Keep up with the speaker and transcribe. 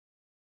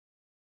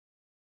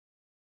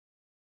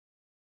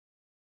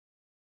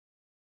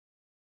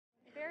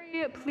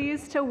Very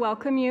pleased to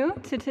welcome you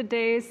to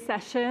today's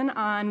session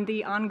on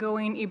the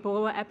ongoing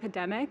Ebola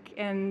epidemic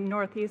in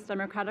Northeast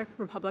Democratic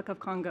Republic of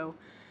Congo.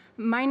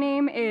 My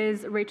name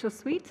is Rachel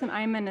Sweet, and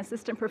I'm an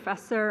assistant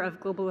professor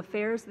of global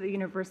affairs at the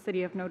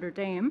University of Notre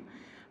Dame.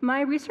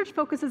 My research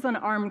focuses on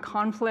armed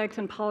conflict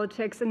and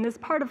politics in this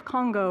part of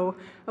Congo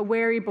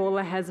where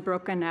Ebola has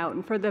broken out.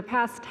 And for the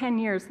past 10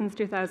 years, since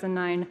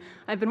 2009,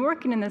 I've been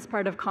working in this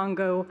part of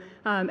Congo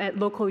at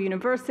local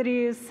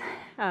universities,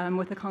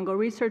 with the Congo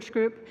Research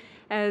Group,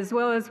 as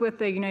well as with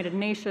the United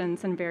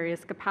Nations in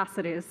various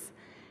capacities.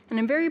 And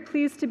I'm very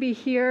pleased to be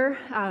here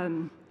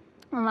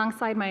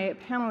alongside my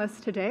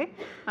panelists today.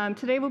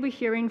 Today we'll be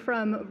hearing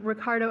from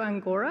Ricardo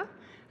Angora,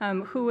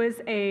 who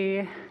is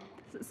a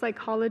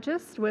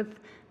psychologist with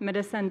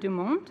Médecins du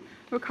Monde.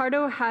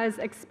 Ricardo has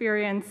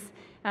experience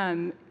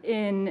in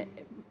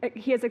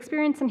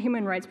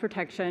human rights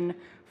protection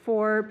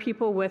for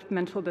people with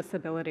mental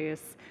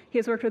disabilities. He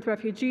has worked with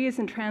refugees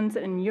in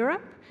transit in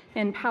Europe,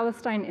 in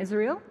Palestine,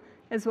 Israel,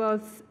 as well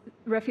as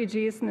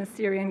refugees in the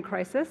Syrian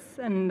crisis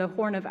and the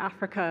Horn of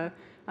Africa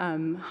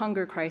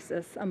hunger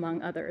crisis,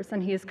 among others.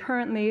 And he is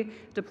currently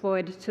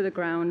deployed to the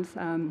ground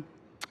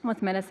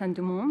with Médecins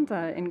du Monde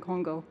in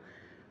Congo.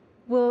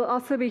 We'll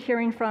also be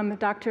hearing from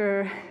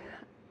Dr.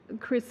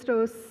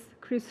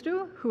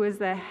 Christou, who is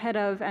the head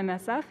of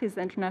MSF. He's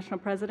the international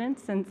president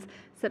since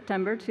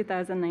September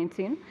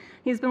 2019.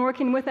 He's been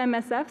working with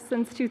MSF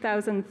since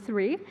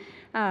 2003.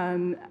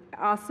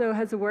 Also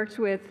has worked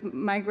with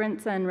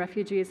migrants and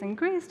refugees in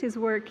Greece. He's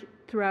worked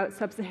throughout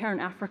sub-Saharan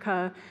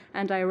Africa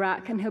and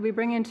Iraq, and he'll be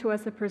bringing to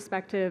us a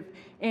perspective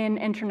in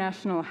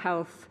international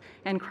health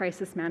and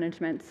crisis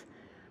management.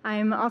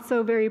 I'm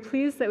also very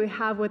pleased that we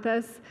have with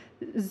us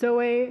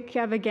Zoe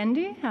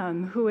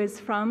Kyavaghendi, who is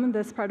from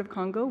this part of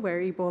Congo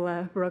where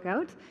Ebola broke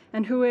out,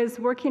 and who is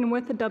working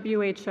with the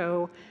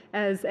WHO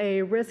as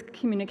a risk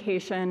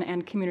communication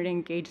and community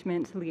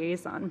engagement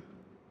liaison.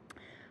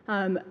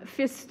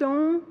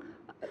 Fiston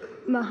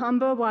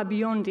Mahamba wa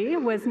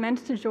Biondi was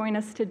meant to join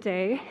us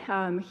today.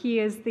 He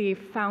is the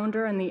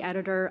founder and the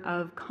editor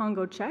of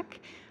Congo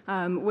Check,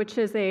 which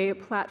is a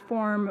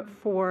platform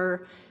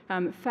for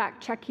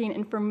fact-checking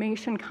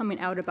information coming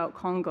out about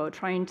Congo,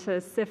 trying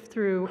to sift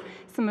through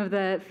some of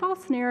the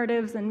false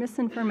narratives and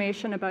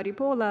misinformation about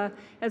Ebola,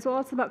 as well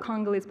as about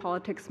Congolese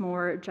politics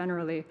more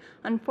generally.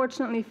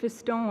 Unfortunately,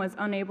 Fiston was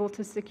unable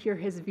to secure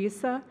his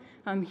visa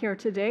here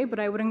today, but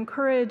I would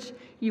encourage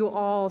you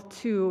all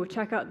to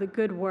check out the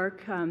good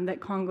work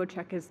that Congo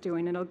Check is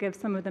doing. It'll give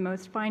some of the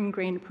most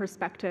fine-grained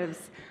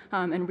perspectives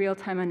and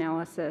real-time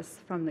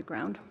analysis from the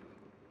ground.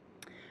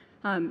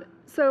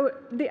 So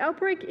the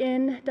outbreak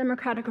in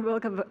Democratic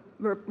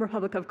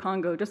Republic of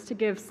Congo, just to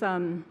give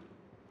some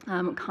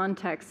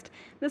context,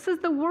 this is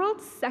the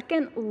world's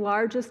second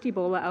largest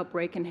Ebola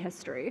outbreak in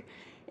history.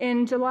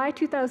 In July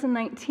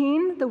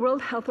 2019, the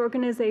World Health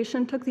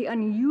Organization took the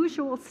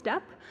unusual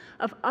step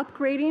of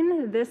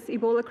upgrading this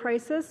Ebola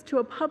crisis to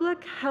a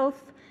public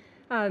health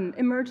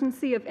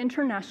emergency of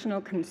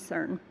international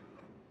concern.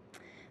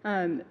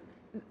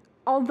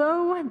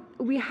 Although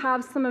we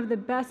have some of the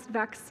best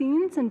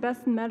vaccines and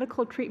best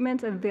medical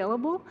treatment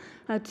available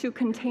to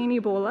contain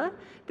Ebola,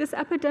 this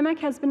epidemic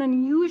has been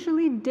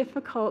unusually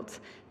difficult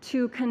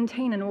to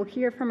contain, and we'll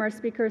hear from our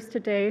speakers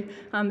today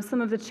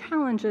some of the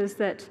challenges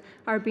that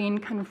are being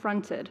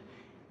confronted.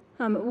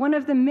 One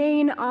of the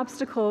main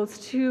obstacles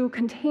to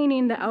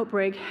containing the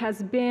outbreak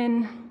has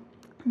been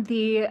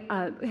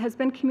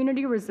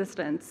community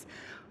resistance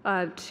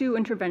to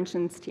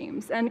interventions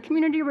teams. And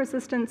community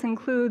resistance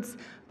includes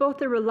both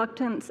the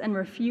reluctance and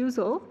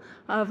refusal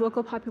of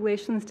local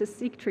populations to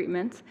seek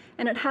treatment,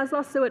 and it has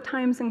also at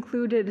times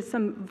included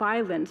some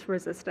violent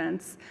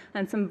resistance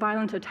and some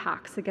violent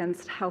attacks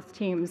against health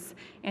teams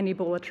and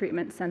Ebola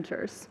treatment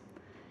centers.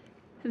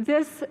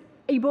 This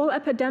Ebola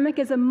epidemic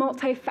is a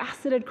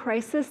multifaceted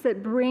crisis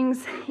that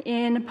brings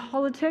in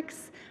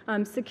politics,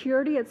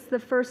 security. It's the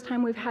first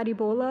time we've had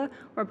Ebola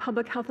or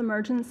public health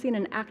emergency in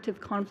an active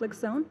conflict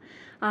zone.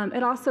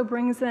 It also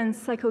brings in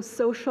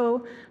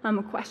psychosocial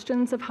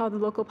questions of how the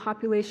local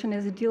population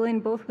is dealing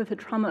both with the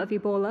trauma of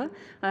Ebola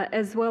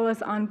as well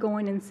as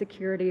ongoing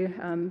insecurity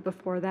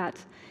before that,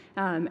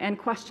 and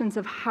questions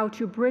of how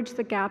to bridge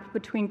the gap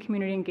between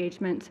community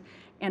engagement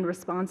and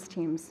response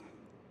teams.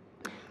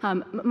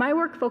 My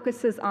work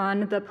focuses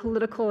on the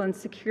political and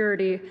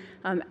security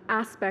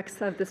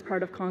aspects of this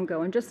part of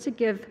Congo, and just to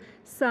give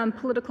some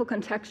political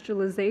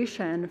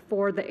contextualization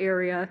for the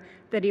area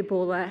that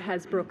Ebola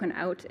has broken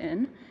out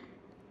in.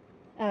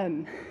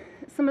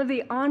 Some of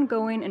the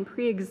ongoing and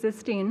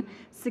pre-existing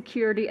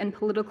security and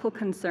political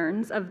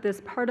concerns of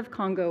this part of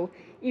Congo,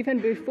 even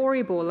before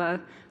Ebola,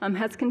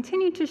 has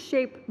continued to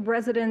shape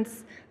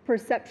residents'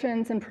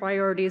 perceptions and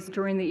priorities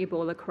during the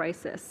Ebola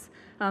crisis.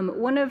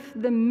 One of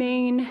the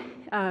main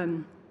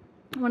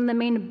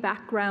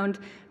background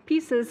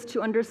pieces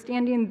to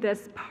understanding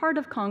this part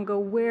of Congo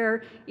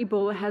where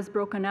Ebola has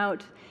broken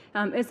out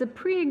is a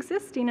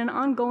pre-existing and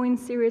ongoing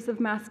series of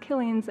mass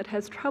killings that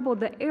has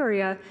troubled the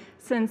area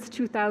since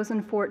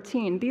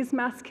 2014. These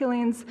mass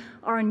killings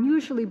are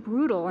unusually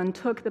brutal and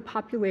took the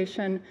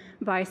population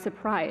by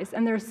surprise,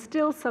 and there's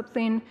still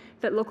something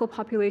that local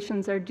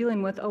populations are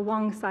dealing with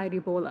alongside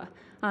Ebola.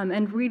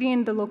 And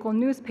reading the local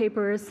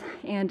newspapers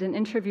and in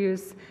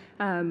interviews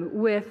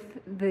with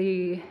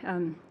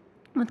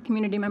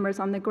community members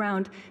on the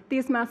ground,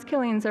 these mass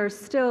killings are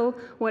still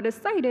what is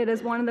cited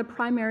as one of the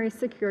primary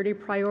security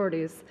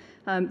priorities.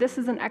 This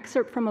is an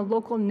excerpt from a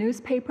local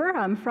newspaper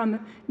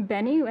from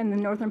Beni in the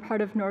northern part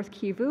of North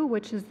Kivu,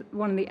 which is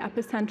one of the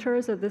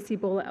epicenters of this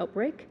Ebola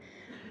outbreak.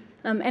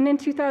 And in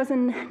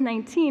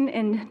 2019,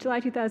 in July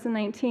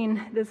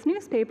 2019, this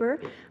newspaper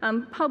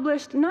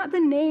published not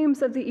the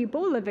names of the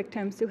Ebola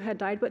victims who had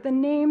died, but the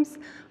names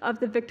of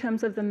the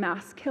victims of the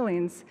mass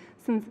killings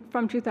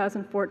from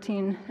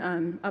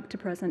 2014 up to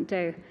present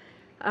day.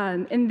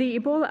 In the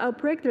Ebola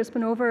outbreak, there's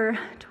been over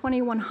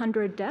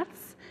 2,100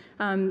 deaths.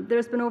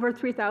 There's been over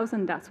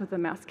 3,000 deaths with the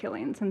mass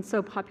killings, and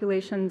so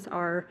populations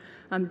are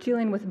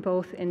dealing with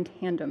both in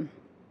tandem.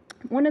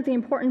 One of the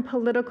important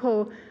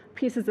political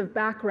pieces of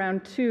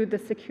background to the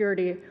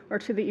security or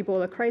to the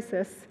Ebola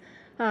crisis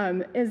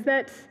is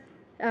that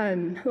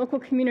local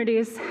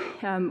communities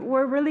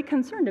were really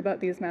concerned about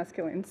these mass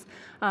killings,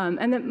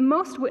 and that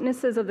most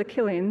witnesses of the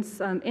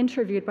killings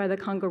interviewed by the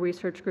Congo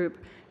Research Group,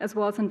 as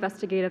well as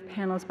investigative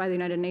panels by the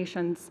United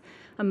Nations,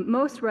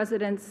 most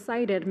residents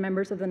cited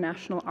members of the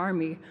National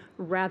Army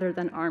rather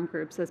than armed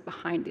groups as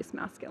behind these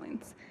mass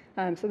killings.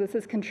 So this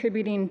is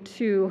contributing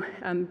to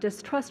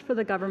distrust for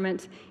the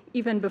government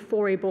even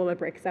before Ebola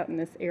breaks out in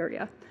this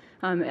area.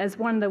 As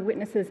one of the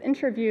witnesses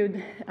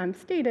interviewed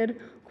stated,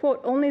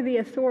 quote, "Only the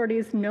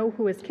authorities know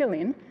who is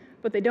killing,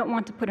 but they don't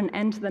want to put an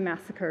end to the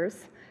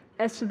massacres.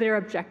 As to their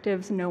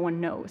objectives, no one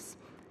knows."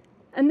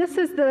 And this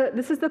is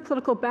the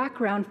political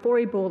background for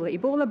Ebola.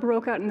 Ebola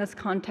broke out in this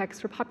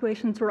context where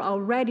populations were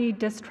already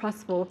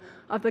distrustful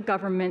of the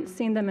government,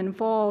 seeing them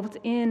involved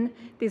in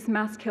these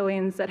mass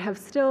killings that are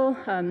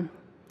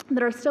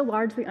still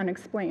largely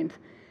unexplained.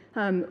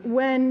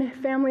 When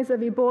families of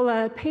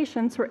Ebola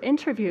patients were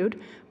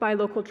interviewed by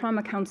local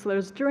trauma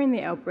counselors during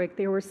the outbreak,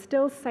 they were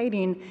still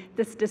citing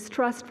this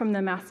distrust from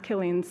the mass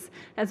killings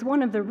as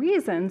one of the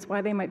reasons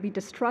why they might be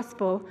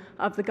distrustful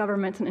of the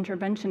government and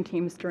intervention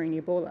teams during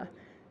Ebola.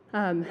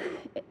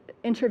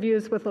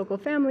 Interviews with local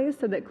families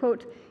said that,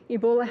 quote,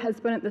 "Ebola has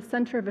been at the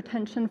center of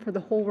attention for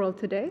the whole world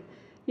today,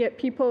 yet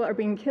people are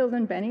being killed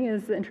in Beni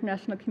as the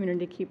international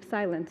community keeps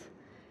silent."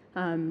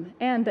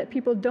 And that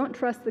people don't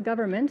trust the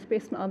government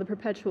based on all the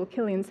perpetual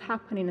killings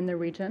happening in the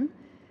region.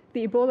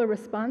 The Ebola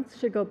response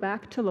should go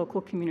back to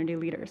local community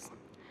leaders.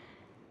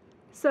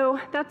 So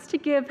that's to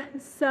give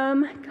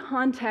some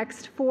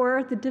context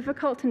for the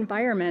difficult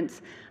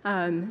environment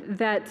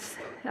that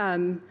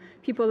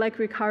people like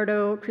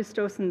Ricardo,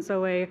 Christos, and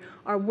Zoe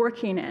are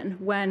working in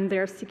when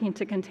they're seeking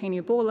to contain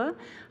Ebola,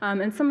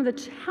 and some of the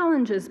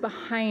challenges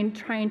behind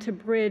trying to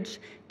bridge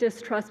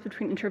distrust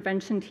between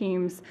intervention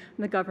teams,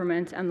 the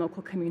government, and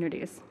local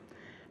communities.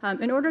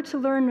 In order to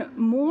learn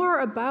more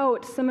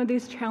about some of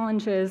these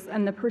challenges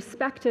and the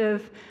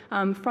perspective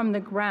from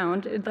the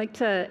ground, I'd like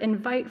to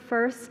invite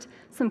first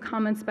some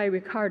comments by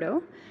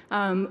Ricardo,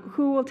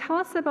 who will tell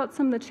us about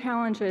some of the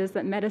challenges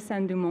that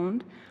Médecins du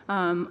Monde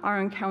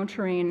are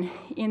encountering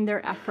in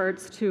their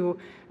efforts to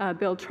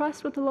build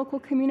trust with the local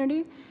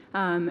community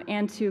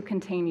and to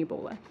contain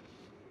Ebola.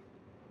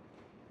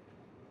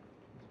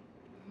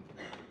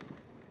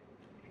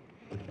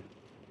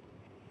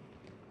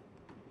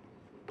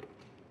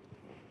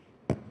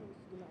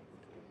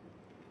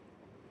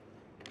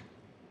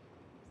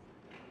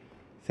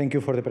 Thank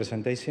you for the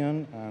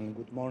presentation, and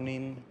good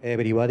morning,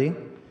 everybody.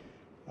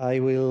 I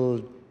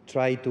will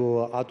try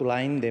to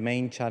outline the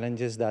main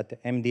challenges that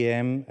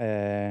MDM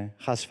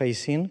has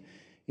facing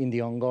in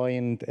the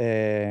ongoing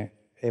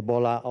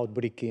Ebola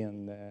outbreak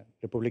in the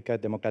Republic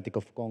Democratic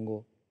of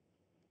Congo.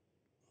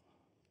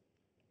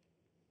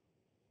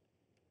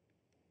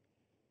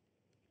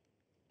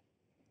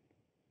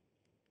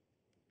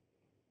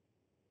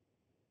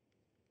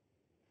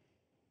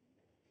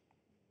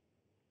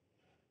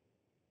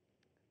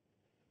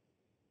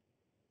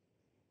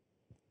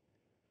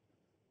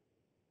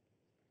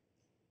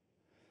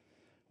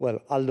 Well,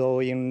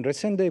 although in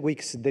recent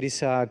weeks there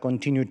is a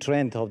continued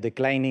trend of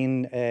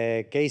declining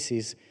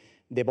cases,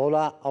 the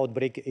Ebola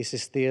outbreak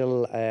is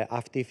still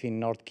active in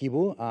North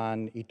Kivu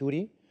and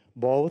Ituri,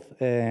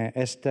 both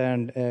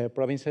eastern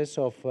provinces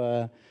of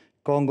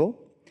Congo.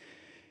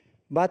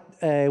 But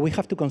we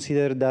have to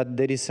consider that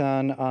there is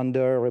an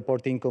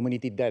under-reporting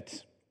community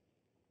deaths,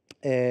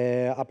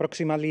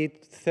 approximately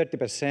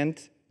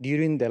 30%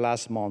 during the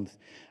last month.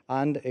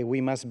 And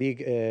we must be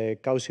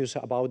cautious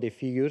about the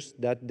figures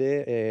that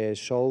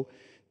show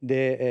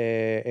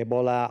the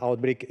Ebola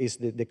outbreak is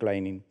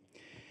declining.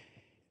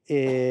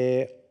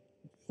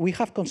 We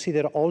have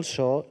considered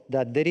also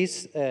that there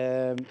is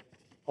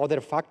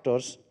other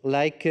factors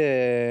like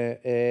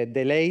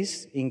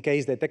delays in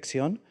case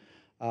detection.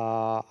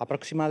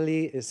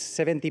 Approximately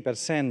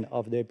 70%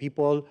 of the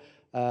people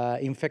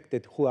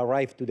infected who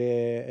arrive to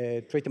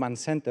the treatment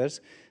centers,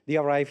 they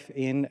arrive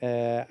in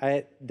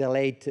a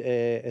delayed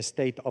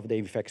state of the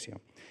infection.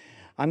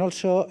 And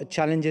also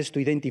challenges to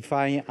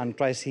identify and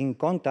tracing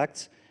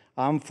contacts,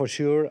 and for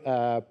sure,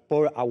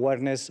 poor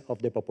awareness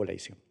of the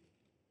population.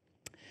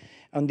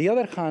 On the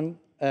other hand,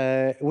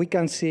 we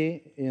can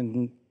see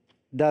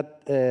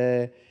that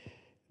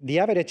the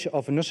average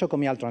of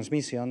nosocomial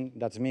transmission,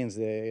 that means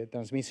the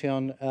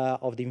transmission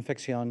of the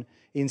infection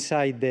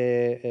inside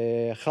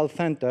the health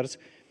centers,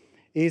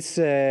 is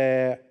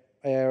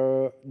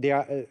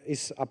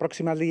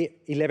approximately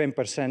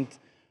 11%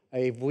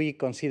 if we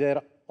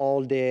consider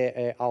all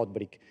the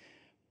outbreak.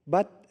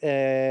 But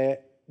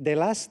the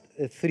last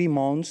 3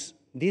 months,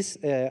 this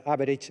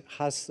average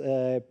has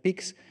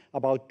peaks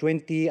about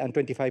 20 and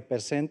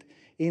 25%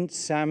 in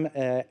some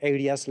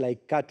areas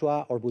like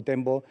Katwa or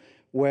Butembo,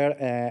 where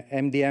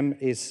MDM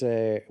is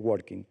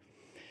working.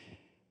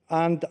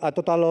 And a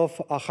total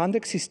of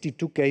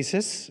 162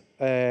 cases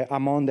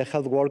among the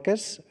health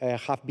workers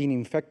have been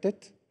infected,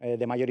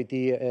 the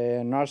majority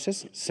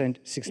nurses,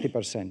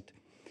 60%.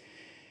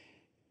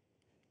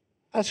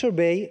 A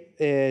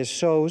survey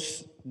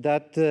shows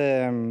that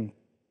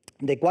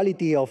the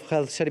quality of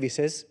health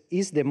services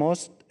is the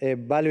most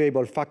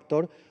valuable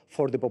factor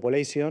for the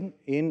population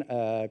in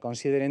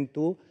considering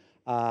to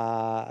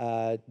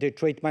the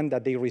treatment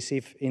that they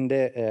receive in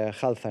the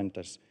health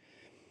centers.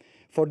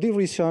 For this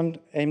reason,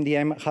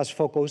 MDM has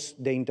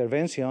focused the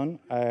intervention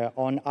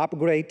on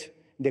upgrade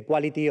the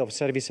quality of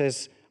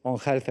services on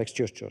health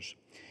structures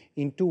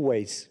in 2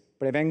 ways: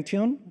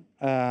 prevention,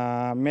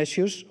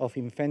 measures of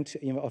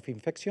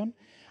infection,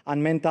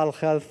 and mental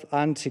health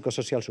and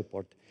psychosocial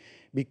support.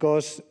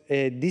 Because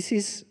this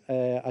is,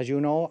 as you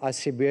know, a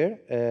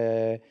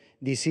severe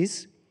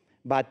disease,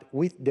 but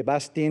with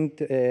devastating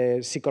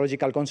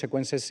psychological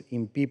consequences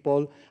in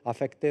people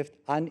affected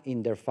and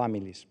in their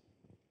families.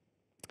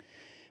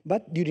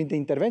 But during the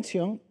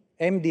intervention,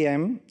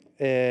 MDM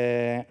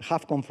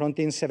have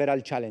confronted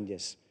several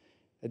challenges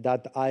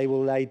that I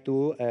would like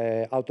to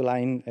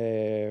outline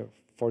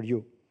for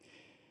you.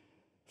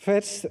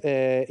 First,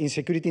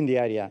 insecurity in the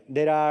area.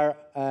 There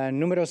are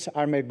numerous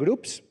armed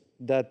groups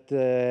that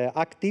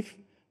active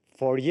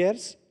for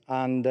years,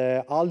 and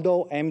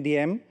although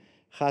MDM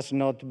has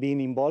not been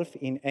involved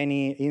in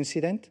any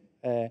incident,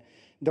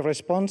 the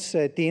response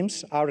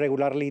teams are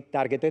regularly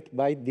targeted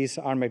by these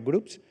armed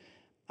groups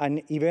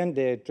and even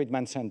the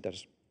treatment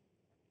centers.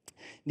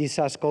 This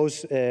has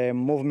caused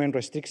movement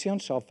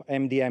restrictions of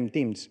MDM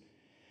teams.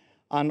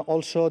 And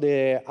also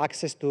the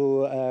access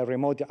to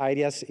remote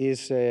areas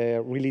is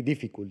really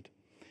difficult.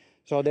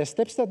 So the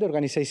steps that the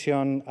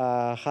organization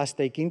has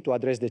taken to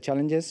address the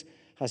challenges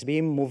has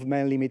been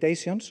movement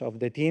limitations of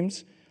the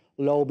teams,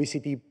 low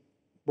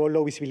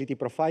visibility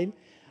profile,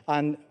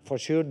 and for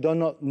sure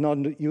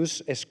not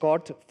use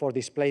escort for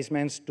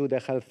displacements to the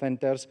health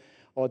centers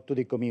or to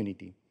the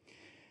community,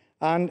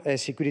 and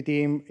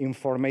security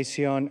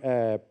information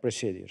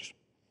procedures.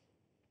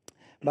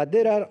 But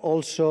there are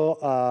also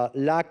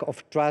lack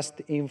of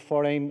trust in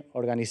foreign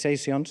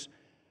organizations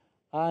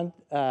and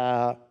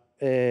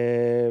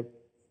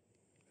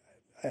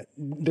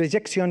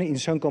rejection in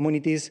some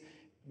communities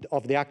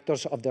of the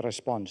actors of the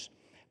response,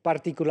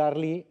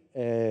 particularly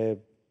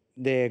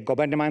the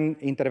government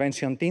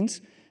intervention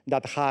teams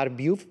that are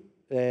viewed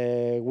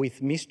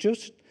with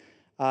mistrust,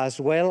 as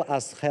well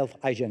as health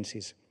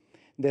agencies.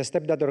 The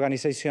step that the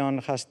organization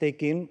has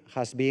taken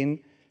has been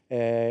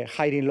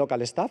hiring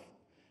local staff.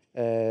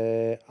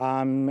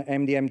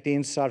 MDM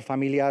teams are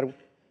familiar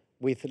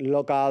with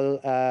local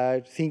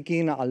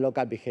thinking and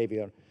local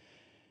behavior.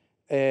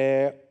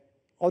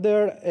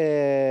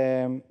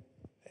 Other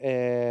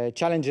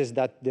challenges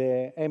that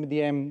the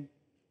MDM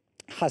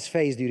has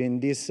faced during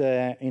these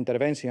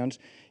interventions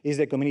is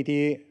the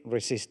community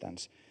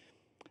resistance.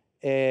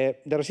 The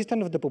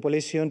resistance of the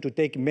population to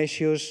take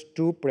measures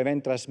to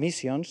prevent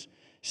transmissions,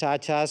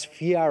 such as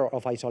fear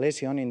of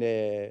isolation in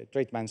the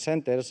treatment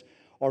centers,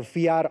 or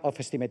fear of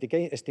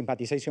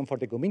stigmatization for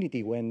the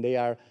community when they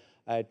are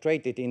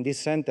treated in these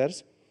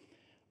centers,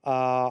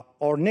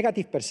 or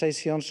negative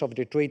perceptions of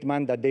the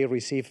treatment that they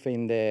receive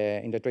in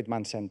the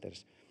treatment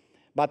centers.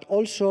 But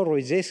also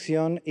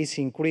rejection is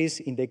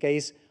increased in the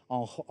case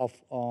of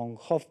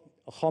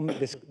home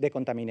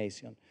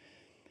decontamination.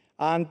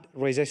 And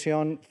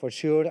rejection, for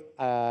sure,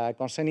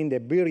 concerning the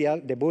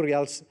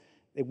burials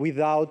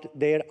without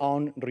their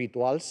own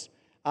rituals,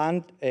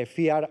 and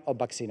fear of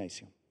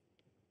vaccination.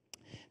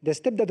 The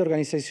step that the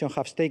organization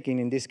has taken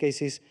in these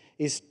cases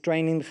is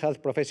training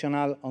health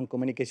professionals on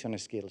communication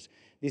skills.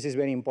 This is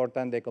very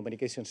important, the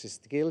communication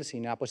skills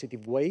in a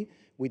positive way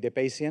with the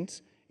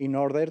patients in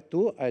order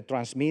to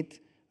transmit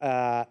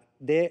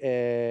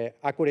the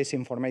accurate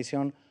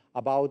information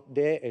about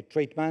the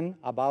treatment,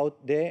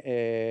 about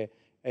the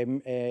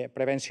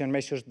prevention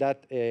measures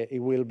that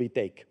it will be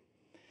taken.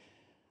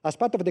 As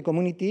part of the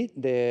community,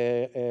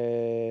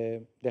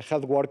 the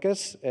health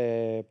workers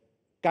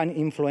can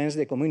influence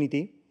the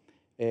community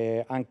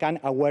and can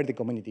aware the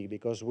community,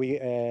 because we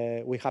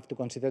have to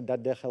consider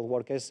that the health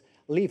workers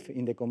live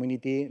in the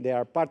community, they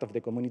are part of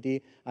the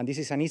community, and this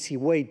is an easy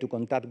way to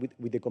contact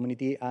with the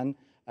community and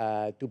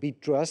to be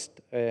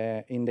trust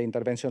in the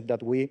interventions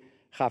that we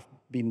have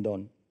been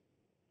done.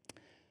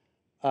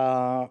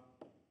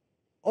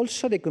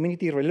 Also, the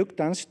community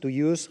reluctance to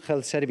use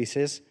health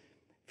services,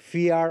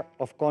 fear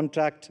of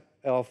contract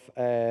of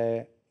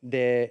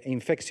the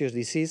infectious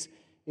disease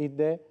in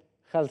the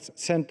health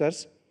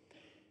centers,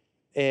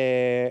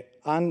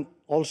 and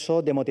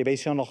also the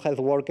motivation of health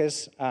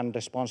workers and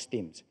response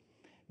teams.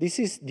 This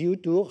is due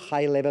to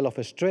high level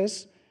of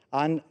stress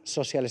and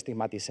social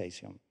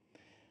stigmatization.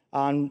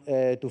 And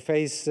to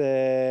face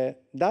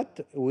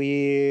that,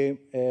 we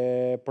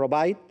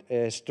provide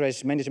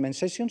stress management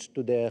sessions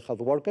to the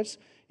health workers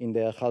in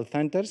the health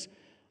centers,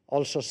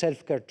 also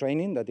self-care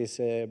training, that is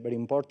very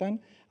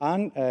important,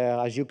 and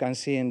as you can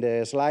see in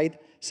the slide,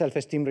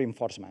 self-esteem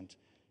reinforcement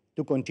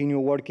to continue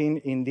working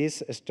in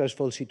this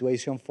stressful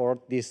situation for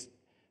these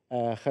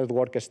health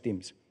workers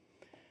teams.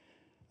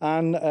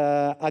 And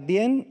at the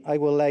end, I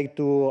would like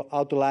to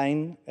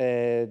outline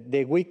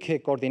the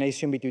weak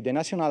coordination between the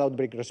National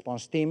Outbreak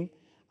Response Team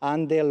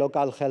and the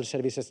local health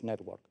services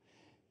network.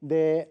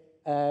 The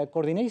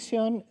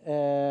coordination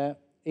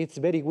is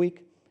very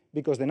weak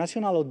because the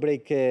National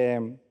Outbreak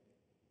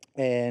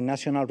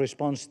National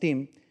Response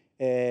Team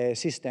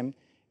system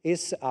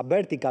is a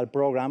vertical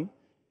program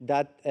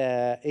that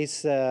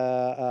is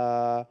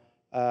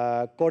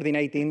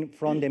coordinating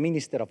from the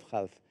Minister of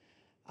Health.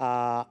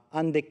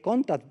 And the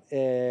contact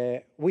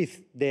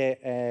with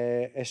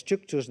the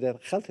structures, the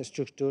health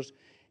structures,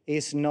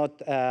 is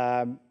not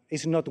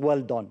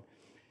well done.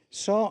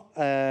 So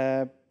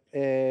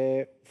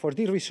for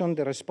this reason,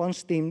 the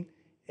response team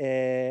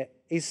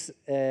is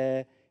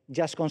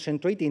just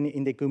concentrating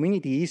in the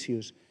community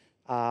issues,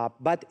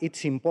 but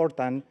it's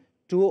important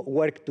to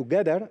work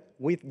together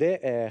with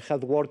the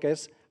health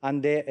workers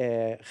and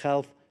the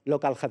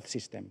local health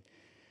system.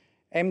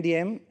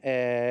 MDM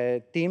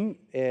team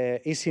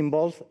is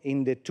involved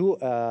in the two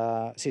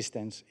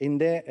systems, in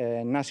the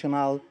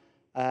national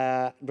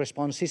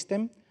response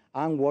system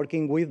and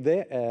working with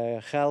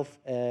the health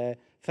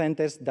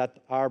centers that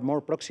are more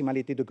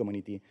proximity to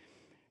community.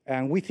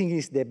 And we think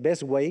it's the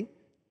best way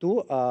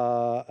to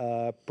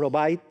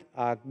provide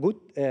a good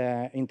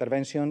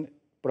intervention,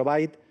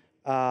 provide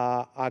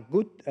a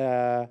good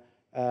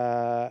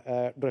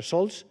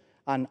results,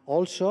 and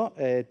also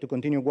to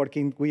continue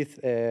working with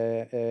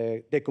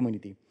the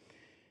community.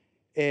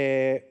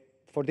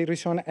 For this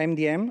reason,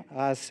 MDM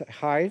has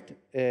hired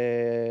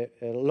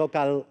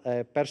local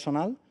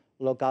personnel,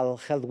 local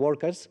health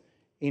workers,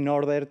 in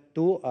order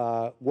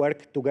to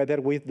work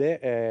together with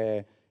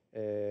the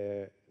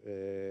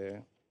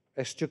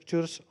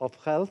structures of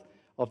health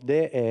of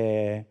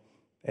the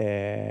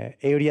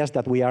areas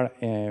that we are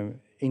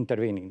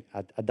intervening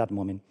at that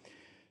moment.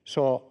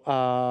 So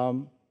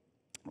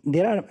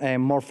there are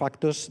more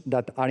factors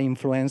that are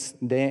influence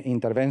the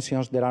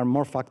interventions. There are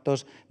more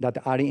factors that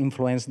are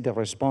influence the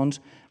response,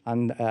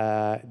 and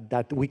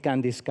that we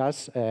can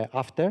discuss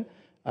after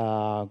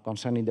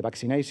concerning the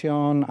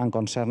vaccination and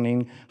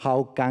concerning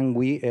how can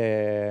we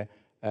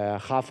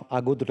have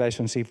a good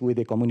relationship with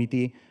the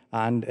community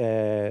and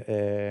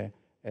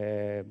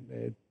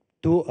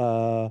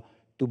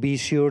to be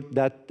sure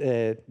that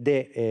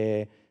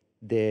the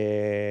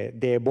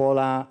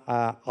Ebola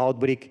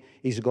outbreak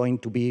is going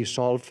to be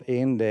solved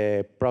in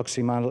the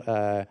proximal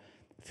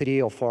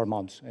 3 or 4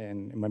 months,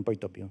 in my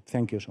point of view.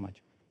 Thank you so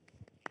much.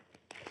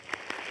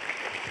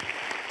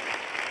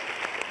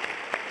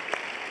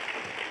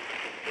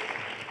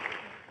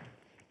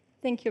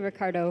 Thank you,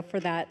 Ricardo, for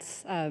that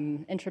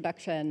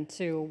introduction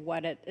to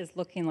what it is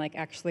looking like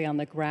actually on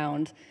the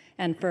ground,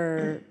 and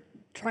for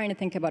trying to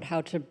think about how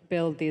to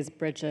build these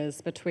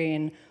bridges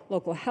between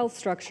local health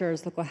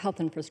structures, local health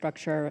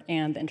infrastructure,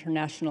 and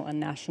international and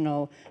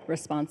national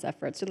response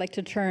efforts. I'd like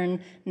to turn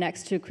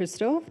next to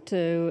Christou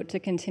to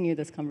continue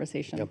this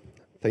conversation. Yep.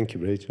 Thank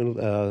you,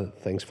 Rachel.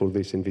 Thanks for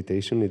this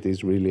invitation. It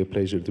is really a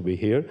pleasure to be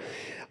here.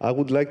 I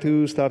would like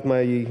to start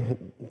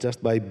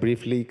just by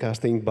briefly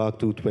casting back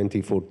to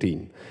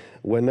 2014.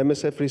 When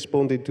MSF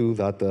responded to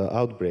that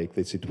outbreak,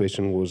 the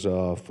situation was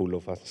full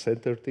of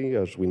uncertainty,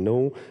 as we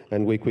know,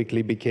 and we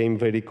quickly became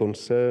very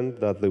concerned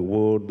that the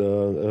world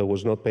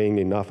was not paying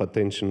enough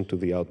attention to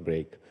the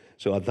outbreak.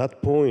 So at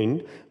that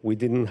point, we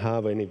didn't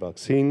have any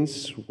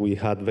vaccines, we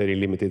had very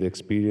limited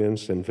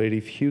experience and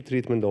very few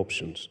treatment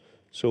options.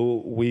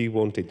 So we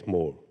wanted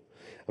more.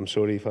 I'm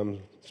sorry if I'm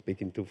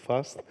speaking too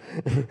fast.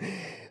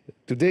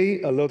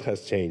 Today, a lot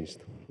has changed.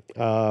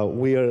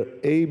 We are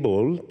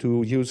able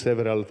to use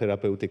several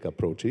therapeutic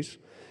approaches.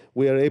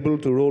 We are able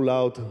to roll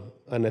out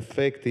an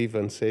effective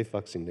and safe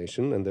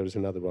vaccination, and there is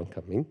another one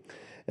coming.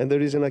 And there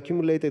is an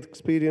accumulated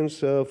experience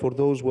for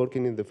those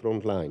working in the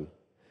front line.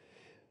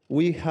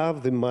 We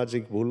have the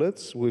magic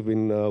bullets we've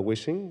been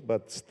wishing,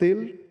 but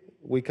still,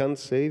 we can't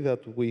say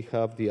that we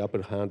have the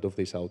upper hand of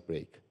this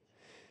outbreak.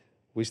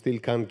 We still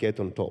can't get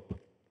on top.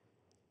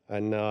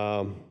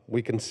 And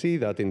we can see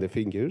that in the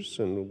figures,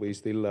 and we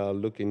still are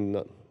looking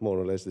at more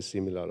or less the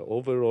similar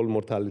overall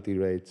mortality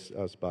rates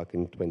as back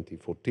in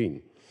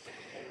 2014.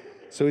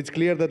 So it's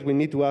clear that we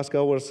need to ask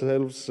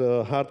ourselves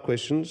hard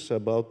questions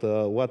about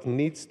what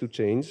needs to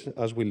change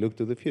as we look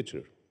to the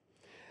future,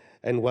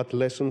 and what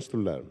lessons to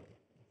learn.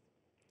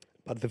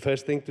 But the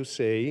first thing to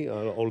say,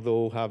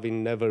 although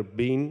having never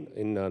been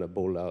in an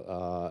Ebola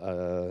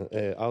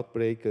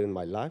outbreak in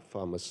my life,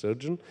 I'm a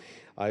surgeon,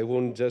 I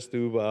want just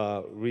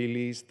to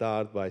really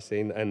start by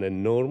saying an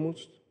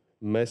enormous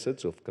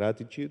message of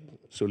gratitude,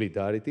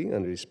 solidarity,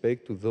 and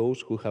respect to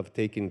those who have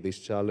taken this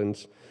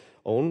challenge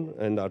on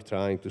and are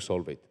trying to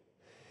solve it.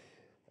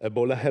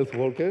 Ebola health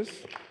workers.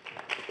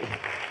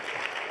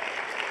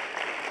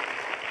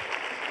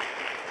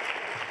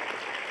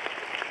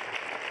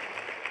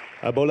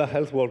 Ebola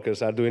health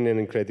workers are doing an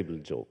incredible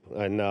job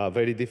in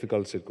very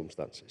difficult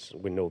circumstances.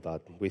 We know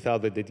that.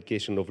 Without the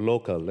dedication of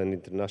local and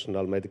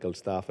international medical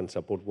staff and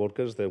support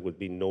workers, there would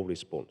be no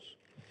response.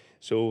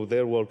 So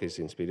their work is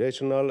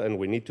inspirational, and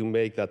we need to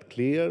make that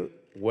clear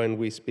when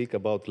we speak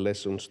about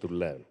lessons to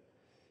learn.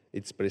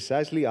 It's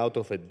precisely out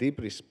of a deep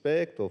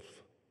respect of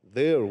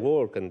their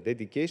work and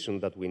dedication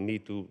that we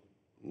need to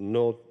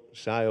not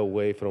shy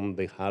away from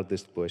the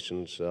hardest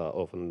questions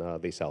of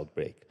this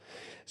outbreak.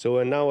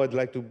 So now I'd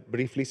like to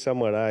briefly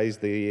summarize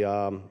the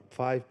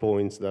 5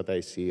 points that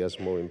I see as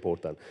more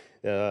important.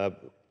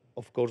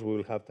 Of course, we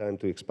will have time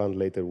to expand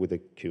later with the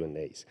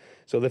Q&As.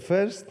 So the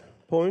first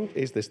point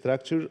is the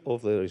structure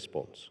of the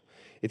response.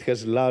 It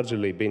has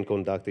largely been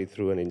conducted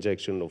through an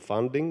injection of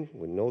funding,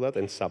 we know that,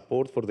 and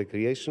support for the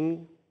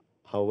creation,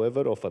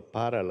 however, of a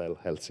parallel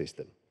health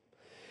system.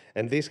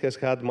 And this has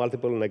had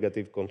multiple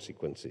negative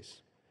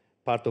consequences.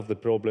 Part of the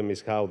problem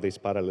is how these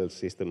parallel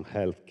system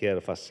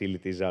healthcare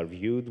facilities are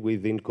viewed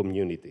within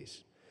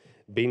communities.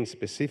 Being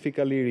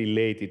specifically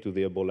related to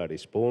the Ebola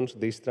response,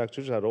 these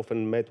structures are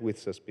often met with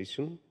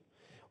suspicion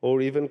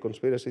or even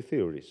conspiracy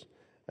theories.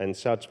 And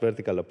such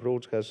vertical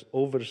approach has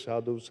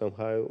overshadowed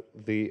somehow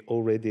the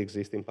already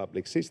existing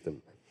public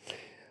system.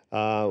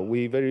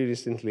 We very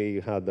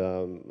recently had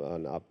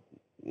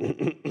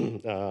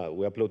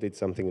we uploaded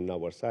something on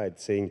our site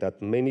saying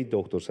that many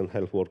doctors and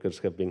health workers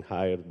have been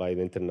hired by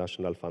the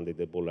international funded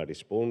Ebola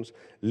response,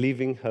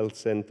 leaving health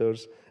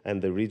centers and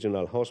the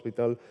regional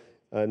hospital,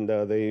 and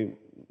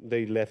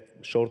they left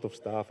short of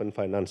staff and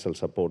financial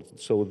support.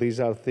 So these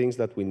are things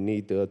that we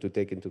need to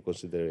take into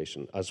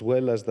consideration, as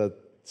well as that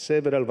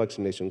several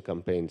vaccination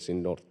campaigns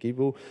in North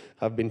Kivu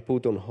have been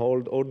put on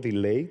hold or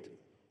delayed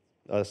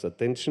as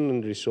attention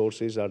and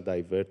resources are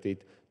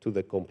diverted to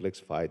the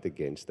complex fight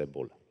against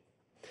Ebola.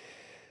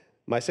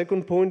 My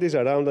second point is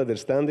around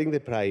understanding the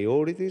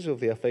priorities of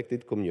the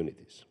affected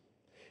communities.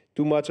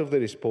 Too much of the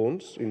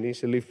response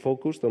initially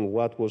focused on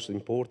what was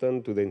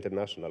important to the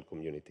international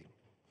community.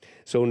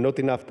 So not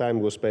enough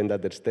time was spent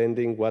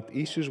understanding what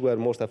issues were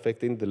most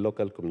affecting the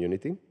local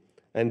community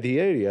and the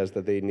areas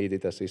that they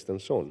needed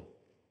assistance on.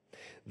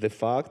 The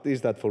fact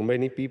is that for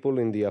many people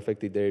in the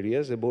affected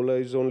areas,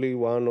 Ebola is only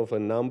one of a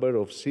number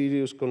of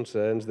serious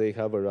concerns they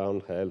have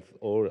around health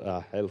or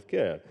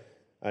healthcare.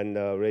 And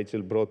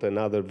Rachel brought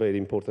another very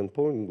important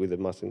point with the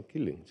massive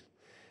killings.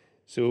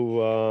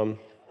 So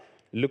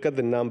look at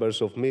the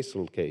numbers of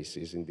measles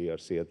cases in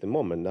DRC at the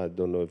moment. I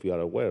don't know if you are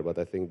aware, but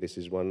I think this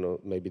is one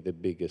of maybe the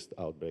biggest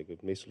outbreak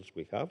of measles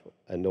we have.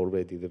 And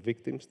already the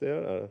victims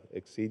there are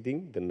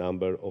exceeding the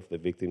number of the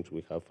victims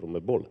we have from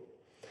Ebola.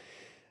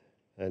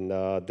 And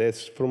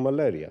deaths from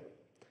malaria.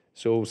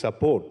 So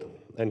support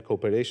and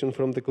cooperation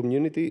from the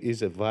community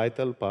is a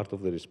vital part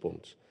of the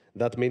response.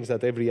 That means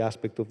that every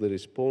aspect of the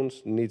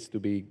response needs to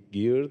be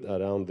geared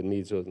around the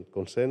needs and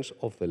concerns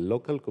of the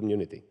local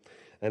community.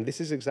 And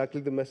this is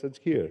exactly the message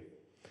here.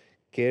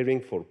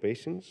 Caring for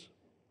patients,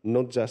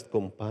 not just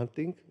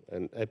combating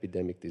an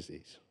epidemic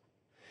disease.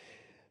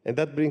 And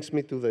that brings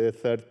me to the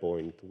third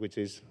point, which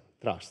is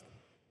trust.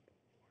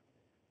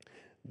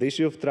 The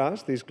issue of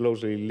trust is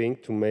closely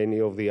linked to many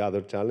of the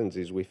other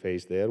challenges we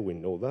face there, we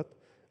know that.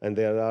 And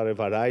there are a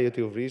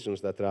variety of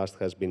reasons that trust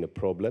has been a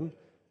problem.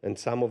 And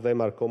some of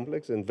them are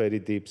complex and very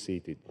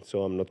deep-seated,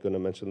 so I'm not going to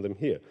mention them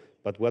here.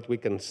 But what we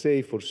can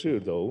say for sure,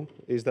 though,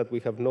 is that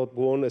we have not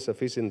won a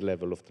sufficient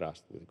level of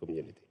trust with the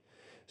community.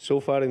 So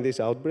far in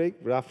this outbreak,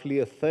 roughly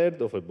a third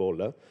of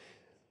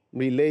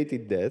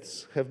Ebola-related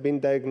deaths have been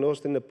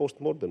diagnosed in a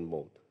post-mortem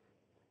mode,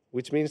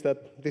 which means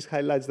that this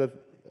highlights that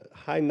a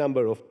high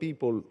number of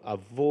people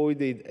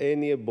avoided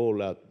any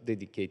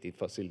Ebola-dedicated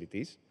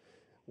facilities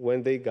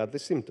when they got the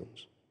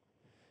symptoms.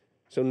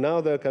 So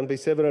now there can be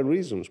several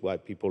reasons why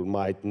people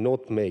might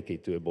not make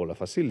it to Ebola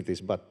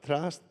facilities, but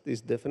trust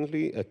is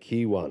definitely a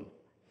key one.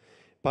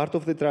 Part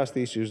of the trust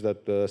issues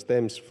that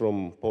stems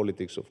from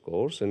politics, of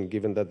course, and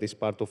given that this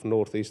part of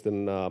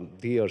northeastern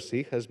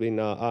DRC has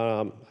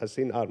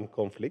seen armed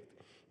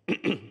conflict,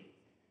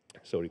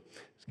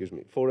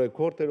 for a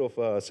quarter of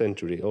a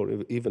century or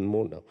even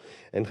more now,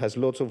 and has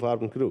lots of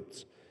armed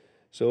groups.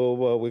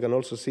 So we can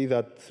also see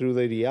that through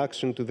the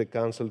reaction to the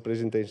cancelled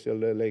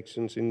presidential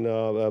elections in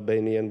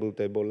Beni and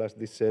Butembo last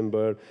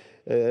December,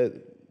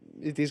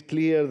 it is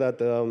clear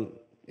that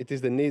it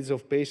is the needs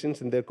of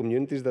patients and their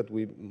communities that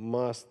we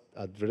must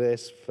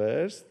address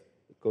first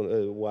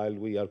while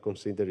we are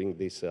considering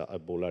this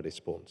Ebola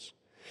response.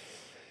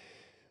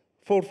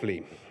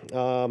 Fourthly,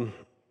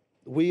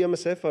 we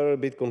MSF are a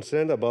bit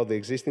concerned about the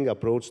existing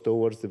approach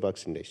towards the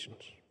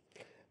vaccinations.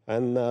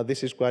 And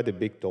this is quite a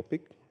big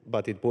topic,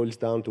 but it boils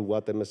down to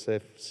what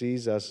MSF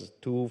sees as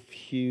too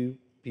few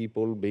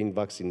people being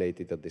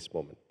vaccinated at this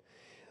moment.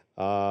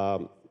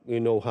 You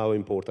know how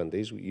important it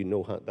is. You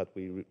know that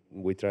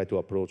we try to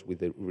approach with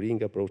the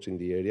ring approach in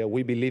the area.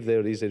 We believe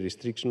there is a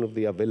restriction of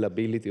the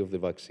availability of the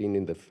vaccine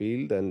in the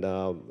field and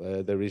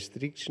the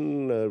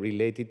restriction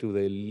related to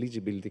the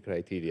eligibility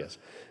criteria.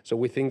 So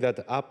we think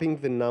that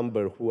upping the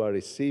number who are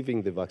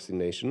receiving the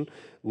vaccination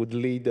would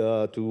lead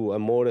to a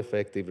more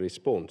effective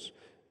response.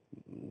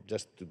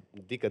 Just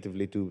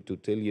indicatively to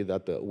tell you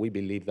that we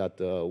believe that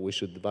we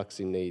should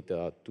vaccinate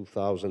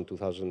 2,000,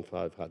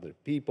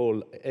 2,500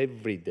 people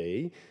every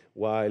day,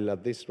 while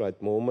at this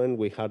right moment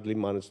we hardly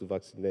manage to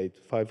vaccinate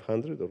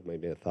 500 or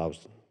maybe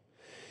 1,000.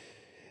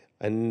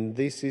 And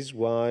this is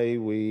why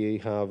we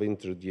have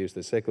introduced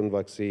the second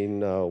vaccine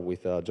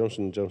with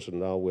Johnson & Johnson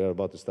now. We're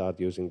about to start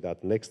using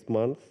that next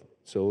month.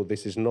 So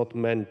this is not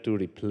meant to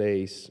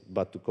replace,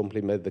 but to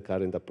complement the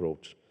current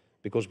approach,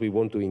 because we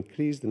want to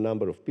increase the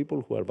number of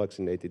people who are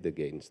vaccinated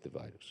against the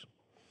virus.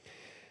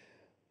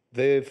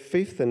 The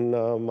fifth and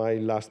my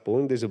last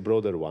point is a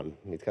broader one.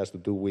 It has to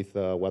do with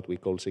what we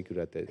call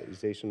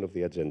securitization of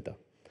the agenda.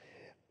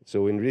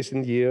 So in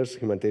recent years,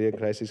 humanitarian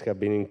crises have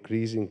been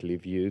increasingly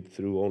viewed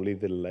through only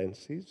the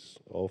lenses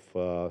of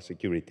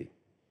security.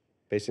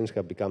 Patients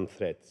have become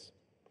threats.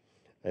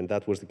 And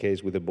that was the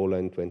case with Ebola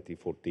in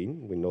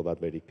 2014. We know that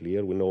very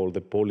clear. We know all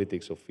the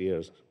politics of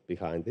fears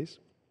behind this.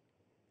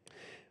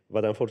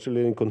 But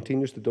unfortunately, it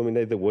continues to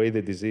dominate the way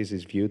the disease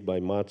is viewed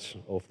by much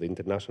of the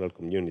international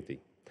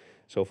community.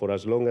 So for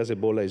as long as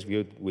Ebola is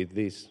viewed with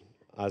this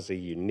as a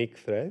unique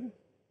threat,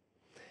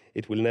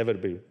 it will never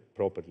be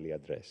properly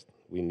addressed.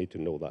 We need to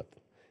know that.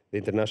 The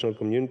international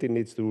community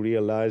needs to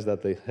realize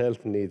that the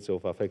health needs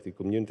of affected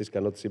communities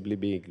cannot simply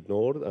be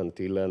ignored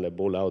until an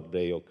Ebola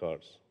outbreak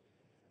occurs.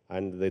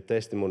 And the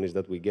testimonies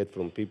that we get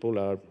from people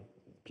are,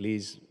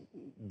 please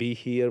be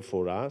here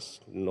for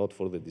us, not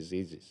for the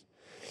diseases.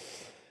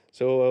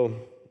 So,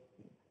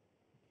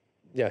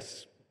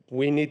 yes,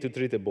 we need to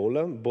treat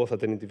Ebola, both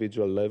at an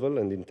individual level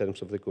and in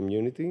terms of the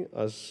community,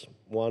 as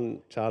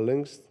one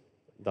challenge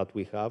that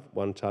we have,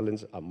 one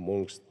challenge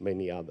amongst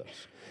many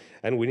others.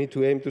 And we need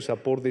to aim to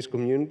support these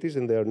communities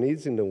and their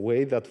needs in a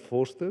way that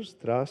fosters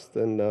trust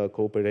and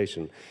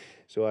cooperation.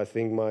 So I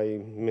think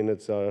my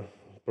minutes are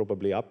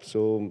probably up.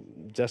 So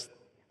just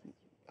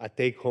a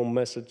take-home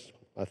message,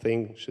 I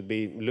think, should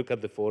be look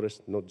at the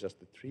forest, not just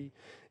the tree.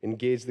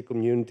 Engage the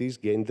communities,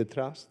 gain the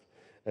trust.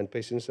 And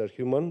patients are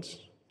humans,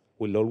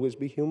 will always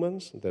be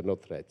humans. They're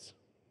not threats.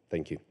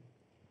 Thank you.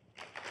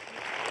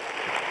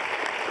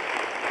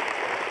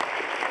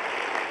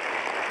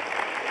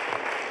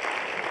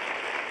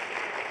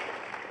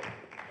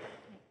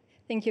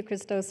 Thank you,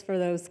 Christos, for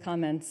those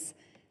comments.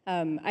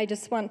 I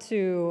just want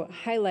to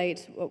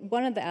highlight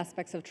one of the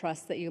aspects of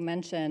trust that you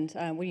mentioned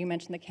when you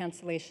mentioned the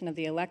cancellation of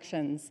the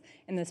elections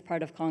in this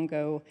part of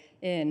Congo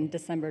in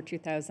December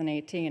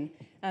 2018.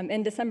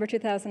 In December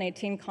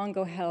 2018,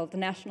 Congo held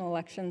national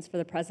elections for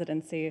the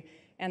presidency,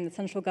 and the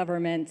central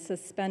government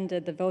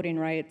suspended the voting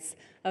rights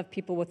of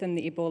people within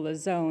the Ebola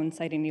zone,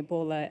 citing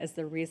Ebola as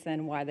the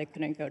reason why they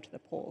couldn't go to the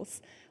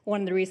polls.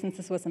 One of the reasons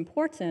this was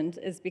important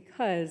is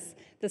because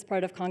this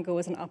part of Congo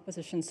was an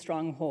opposition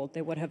stronghold.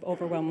 They would have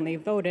overwhelmingly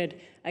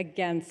voted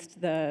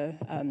against the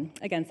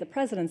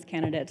president's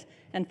candidate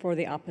and for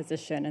the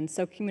opposition. And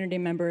so community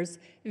members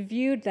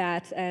viewed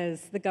that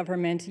as the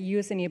government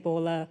using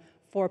Ebola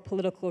for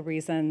political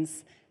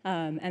reasons,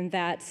 and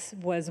that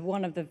was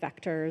one of the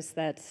vectors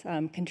that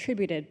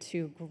contributed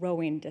to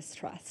growing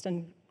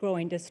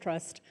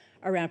distrust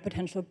around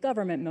potential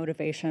government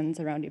motivations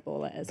around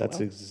Ebola as well.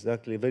 That's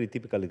exactly a very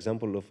typical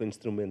example of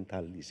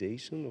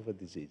instrumentalization of a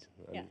disease.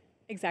 Yeah,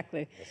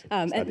 exactly.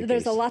 And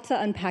there's a lot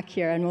to unpack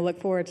here, and we'll look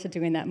forward to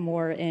doing that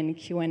more in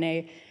Q&A.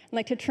 I'd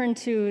like to turn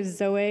to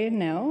Zoe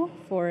now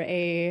for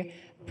a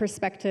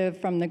perspective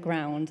from the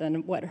ground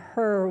and what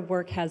her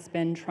work has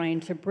been trying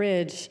to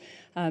bridge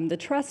the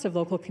trust of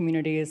local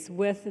communities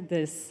with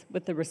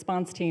the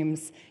response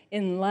teams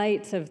in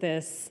light of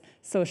this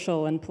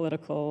social and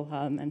political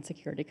and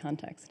security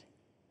context.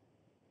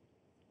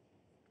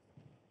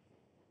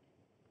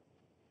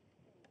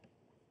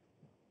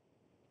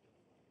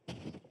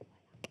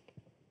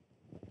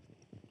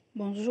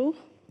 Bonjour.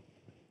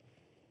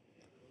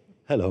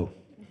 Hello.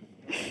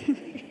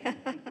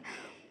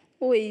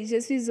 Oui, je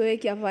suis Zoé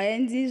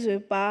Kyavaghendi, je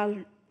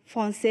parle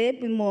français,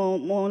 puis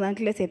mon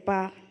anglais c'est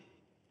pas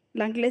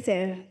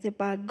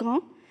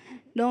grand,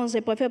 donc je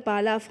préfère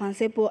parler en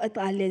français pour être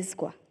à l'aise,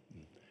 quoi.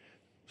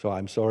 So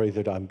I'm sorry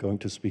that I'm going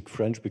to speak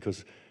French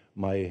because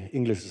my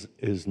English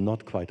is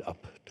not quite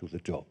up to the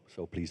job,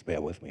 so please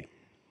bear with me.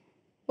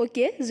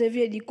 Ok, je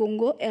viens du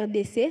Congo,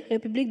 RDC,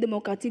 République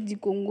démocratique du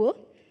Congo.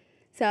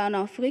 C'est en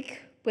Afrique,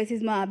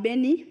 précisément à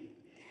Beni.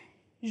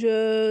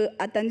 J'ai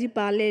entendu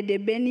parler de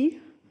Beni.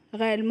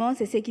 Réellement,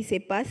 c'est ce qui se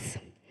passe.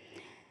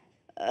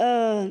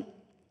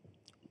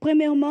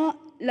 Premièrement,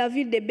 la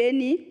ville de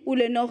Beni, où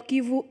le Nord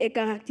Kivu est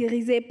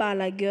caractérisé par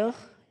la guerre.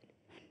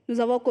 Nous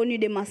avons connu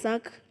des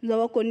massacres, nous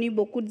avons connu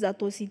beaucoup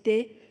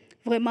d'atrocités.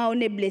 Vraiment, on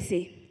est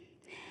blessés.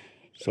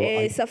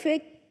 Et ça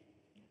fait...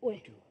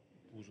 Oui.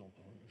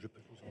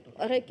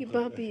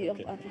 Récupère puis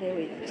après,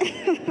 oui.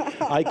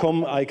 I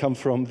come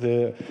from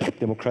the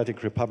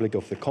Democratic Republic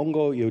of the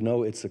Congo. You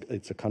know, it's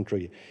a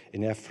country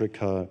in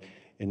Africa,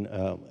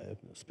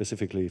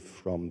 specifically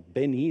from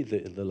Beni,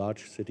 the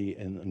large city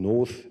in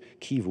North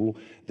Kivu.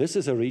 This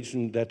is a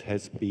region that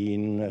has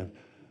been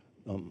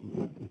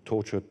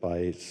tortured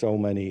by so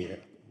many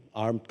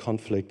armed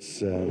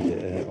conflicts.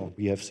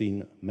 We have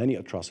seen many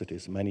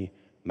atrocities, many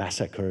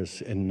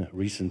massacres in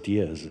recent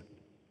years.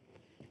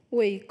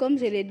 Oui, comme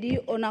je l'ai dit,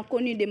 on a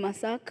connu des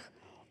massacres,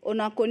 on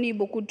a connu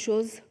beaucoup de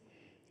choses.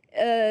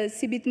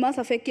 Subitement,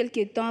 ça fait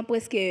quelques temps,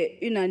 presque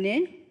une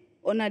année,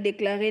 on a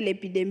déclaré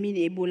l'épidémie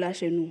d'Ebola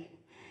chez nous.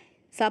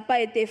 Ça n'a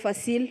pas été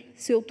facile,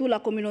 surtout la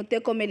communauté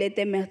comme elle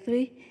était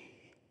meurtrie.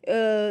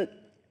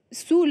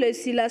 Sous le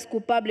silence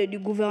coupable du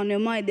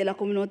gouvernement et de la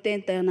communauté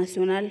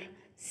internationale,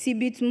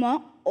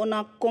 subitement, on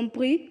a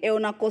compris et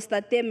on a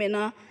constaté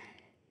maintenant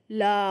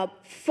la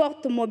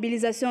forte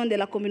mobilisation de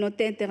la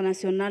communauté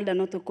internationale dans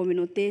notre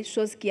communauté,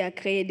 chose qui a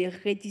créé des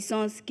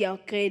réticences, qui a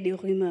créé des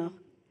rumeurs.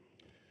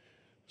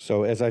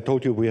 So, as I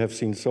told you, we have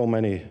seen so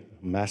many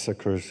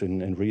massacres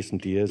in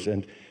recent years,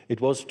 and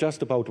it was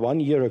just about 1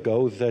 year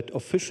ago that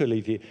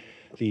officially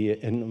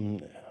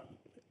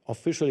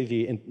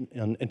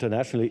an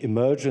international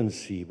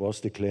emergency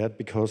was declared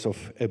because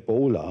of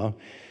Ebola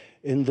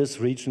in this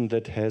region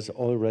that has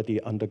already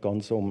undergone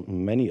so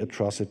many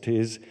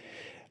atrocities,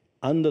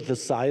 under the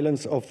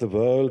silence of the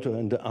world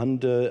and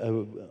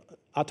under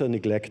utter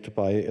neglect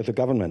by the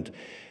government.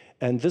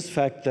 And this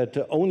fact that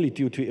only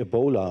due to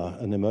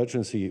Ebola an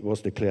emergency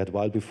was declared,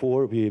 while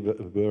before we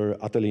were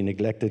utterly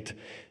neglected,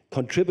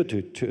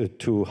 contributed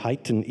to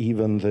heighten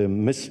even the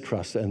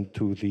mistrust and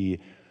to the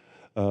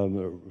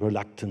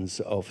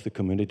reluctance of the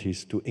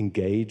communities to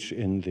engage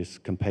in this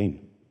campaign.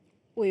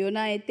 Oui, on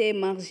a été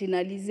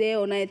marginalisés,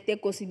 on a été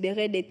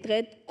considérés des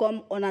traîtres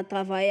comme on a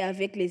travaillé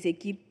avec les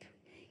équipes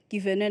qui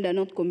venaient dans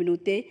notre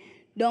communauté.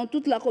 Donc,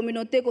 toute la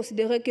communauté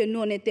considérait que nous,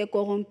 on était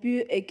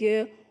corrompus et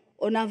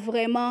qu'on n'a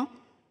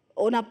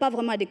pas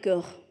vraiment de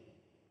cœur.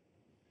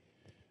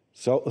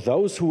 So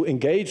those who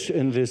engaged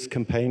in this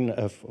campaign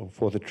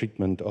for the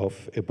treatment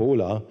of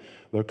Ebola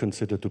were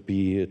considered to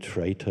be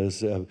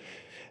traitors,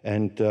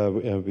 and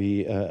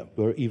we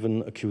were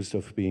even accused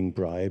of being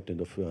bribed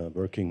and of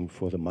working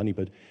for the money,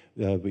 but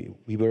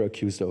we were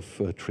accused of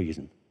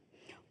treason.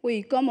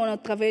 Oui, comme on a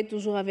travaillé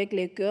toujours avec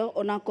les cœurs,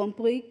 on a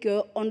compris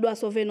qu'on doit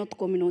sauver notre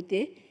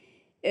communauté.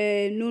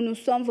 Et nous nous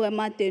sommes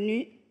vraiment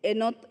tenus et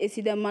notre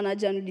incident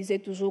manager nous disait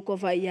toujours qu'on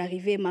va y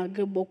arriver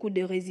malgré beaucoup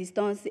de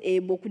résistance et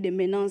beaucoup de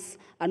menaces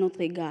à notre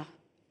égard.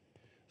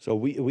 So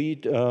we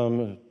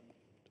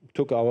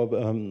took our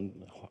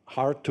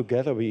heart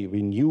together.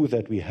 We knew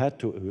that we had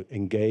to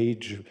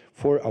engage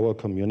for our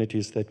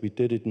communities, that we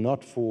did it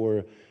not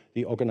for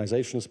the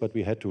organizations, but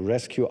we had to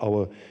rescue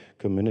our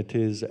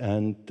communities.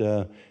 And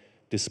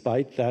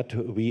despite that,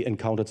 we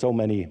encountered so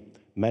many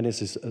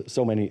menaces,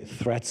 so many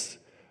threats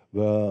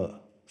were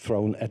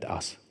thrown at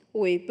us.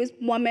 Oui,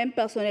 moi-même,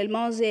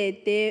 personnellement, j'ai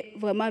été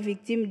vraiment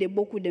victime de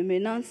beaucoup de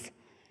menaces.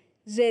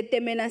 J'ai été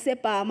menacée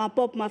par ma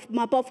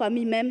propre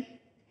famille même,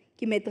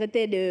 qui me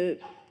traitait de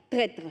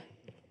traître.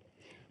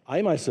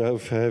 I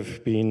myself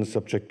have been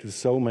subject to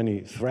so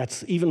many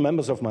threats. Even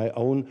members of my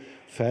own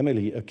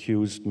family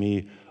accused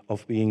me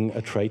of being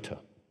a traitor.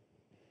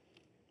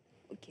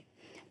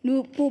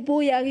 Nous,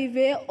 pour y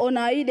arriver, on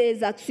a eu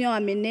des actions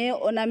à mener.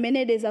 On a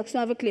mené des actions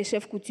avec les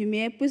chefs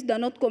coutumiers. Puis dans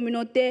notre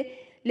communauté,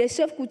 les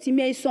chefs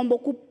coutumiers ils sont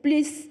beaucoup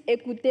plus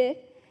écoutés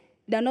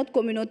dans notre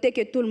communauté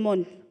que tout le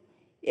monde.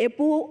 Et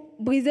pour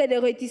briser les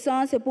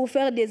réticences et pour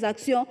faire des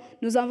actions,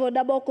 nous avons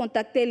d'abord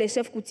contacté les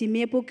chefs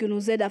coutumiers pour qu'ils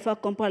nous aident à faire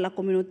comprendre la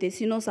communauté.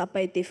 Sinon, ça n'a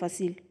pas été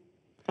facile.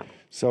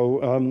 So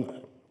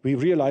we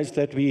realized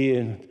that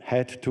we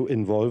had to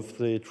involve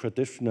the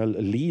traditional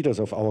leaders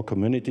of our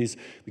communities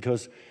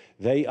because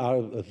they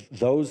are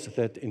those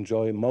that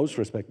enjoy most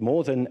respect,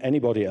 more than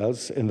anybody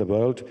else in the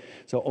world.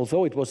 So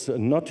although it was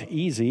not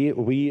easy,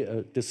 we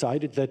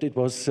decided that it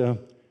was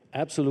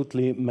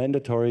absolutely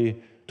mandatory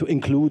to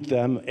include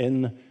them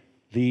in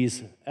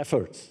these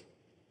efforts.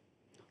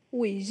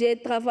 Oui, j'ai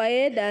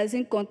travaillé dans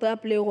un contrat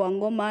appelé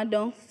Rwangoma,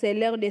 donc c'est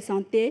l'aire de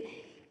santé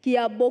qui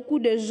a beaucoup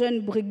de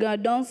jeunes brigands.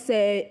 Donc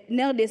c'est une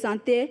aire de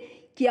santé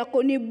qui a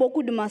connu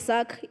beaucoup de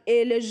massacres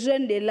et les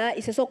jeunes de là,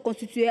 ils se sont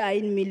constitués à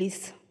une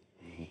milice.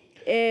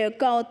 Et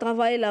quand on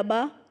travaillait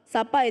là-bas, ça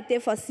n'a pas été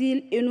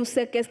facile, ils nous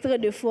séquestraient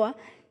deux fois,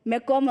 mais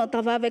comme on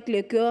travaille avec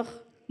le cœur,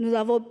 nous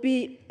avons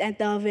pu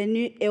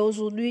intervenir et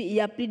aujourd'hui, il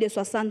y a plus de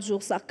 60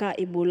 jours sans cas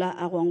Ebola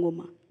à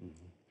Rwangoma.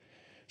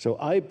 So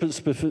I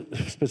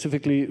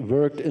specifically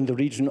worked in the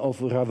region of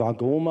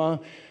Ravagoma,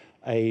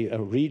 a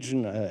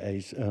region,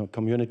 a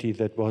community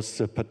that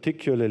was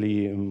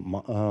particularly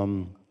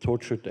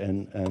tortured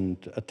and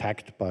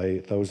attacked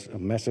by those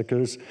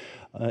massacres.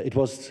 It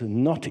was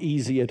not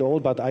easy at all,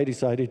 but I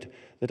decided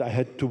that I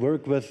had to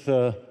work with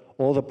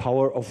all the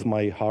power of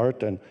my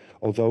heart, and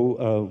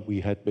although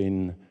we had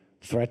been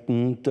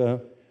threatened,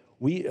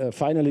 we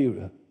finally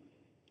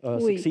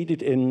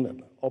succeeded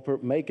in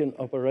making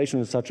operation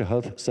in such a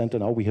health center.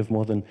 Now we have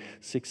more than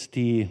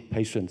 60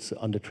 patients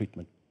under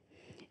treatment.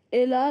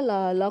 Et là,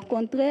 la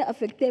contrée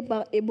affectée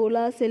par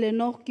Ebola, c'est le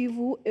Nord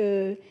Kivu,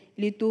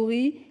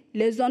 l'Ituri,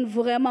 les zones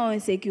vraiment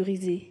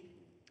insécurisées.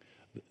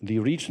 The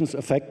regions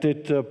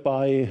affected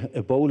by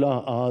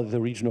Ebola are the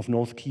region of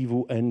North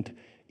Kivu and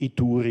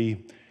Ituri,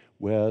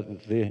 where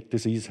the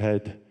disease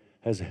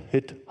has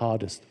hit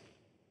hardest.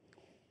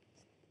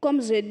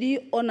 Comme j'ai dit,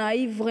 on a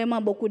eu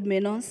vraiment beaucoup de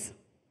menaces.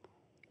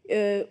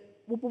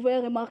 Vous pouvez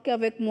remarquer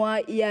avec moi,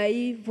 il y a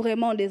eu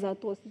vraiment des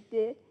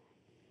atrocités.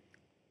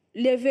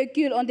 Les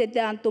véhicules ont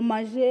été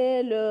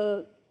endommagés,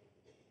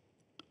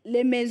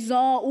 les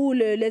maisons où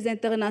les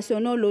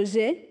internationaux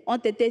logés ont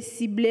été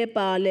ciblés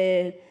par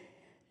les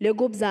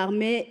groupes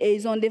armés et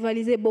ils ont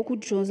dévalisé beaucoup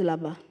de choses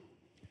là-bas.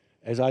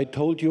 As I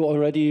told you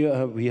already,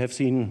 we have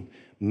seen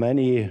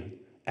many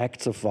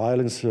acts of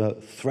violence,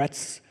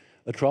 threats,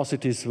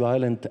 atrocities,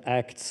 violent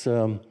acts,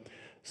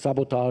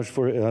 sabotage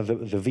for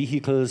the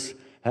vehicles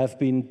have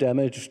been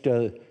damaged.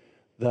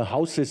 The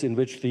houses in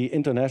which the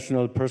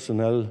international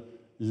personnel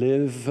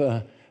live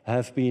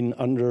have been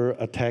under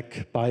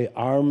attack by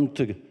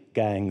armed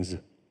gangs.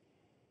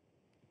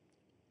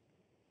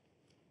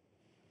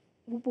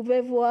 Vous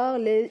pouvez voir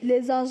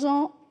les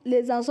agents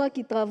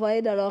qui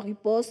travaillaient dans leur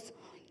riposte,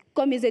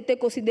 comme ils étaient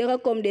considérés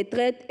comme des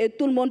traîtres et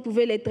tout le monde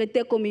pouvait les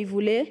traiter comme il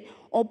voulait,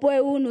 au point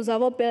où nous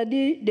avons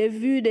perdu de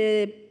vue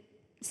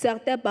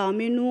certains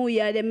parmi nous. Il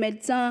y a des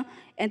médecins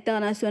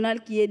internationaux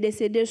qui sont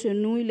décédés chez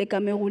nous, les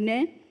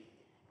Camerounais.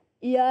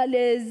 Il y a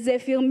les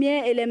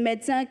infirmiers et les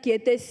médecins qui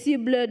étaient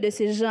cibles de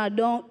ces gens.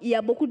 Donc, il y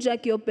a beaucoup de gens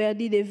qui ont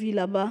perdu des vies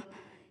là-bas.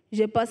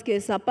 Je pense que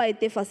ça n'a pas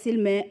été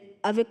facile, mais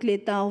avec le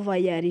temps, on va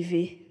y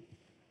arriver.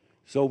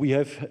 So we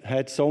have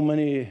had so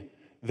many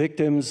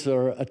victims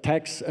or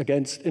attacks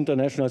against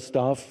international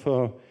staff.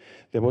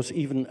 There was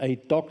even a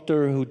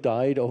doctor who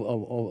died.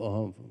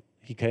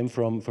 He came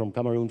from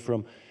Cameroon,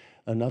 from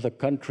another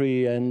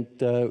country, and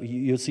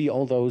you see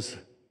all those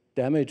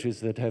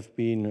damages that have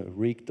been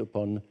wreaked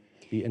upon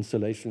the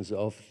installations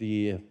of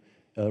the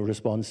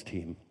response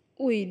team.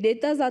 Oui, de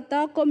temps en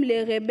temps, comme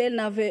les rebelles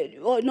n'avaient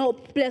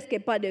presque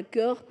pas de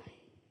cœur,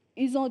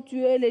 ils ont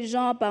tué les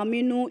gens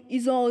parmi nous.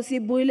 Ils ont aussi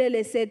brûlé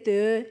les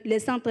CTE, les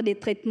centres de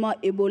traitement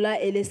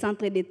Ebola et les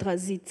centres de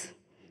transit.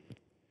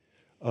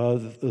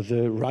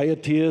 The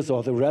rioters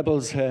or the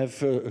rebels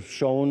have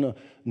shown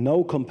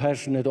no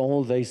compassion at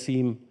all. They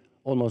seem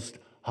almost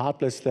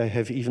heartless. They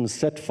have even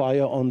set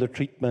fire on the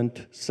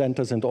treatment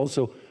centers and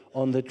also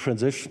on the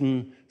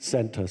transition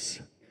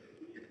centers.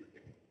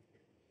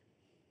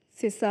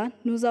 C'est ça.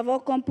 Nous avons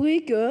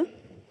compris que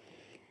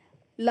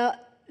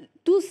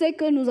tout ce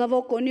que nous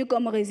avons connu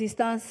comme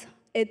résistance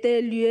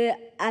était lié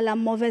à la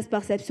mauvaise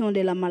perception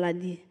de la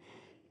maladie.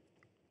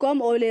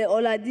 Comme on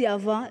l'a dit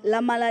avant, la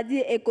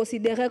maladie est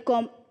considérée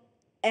comme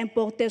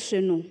importée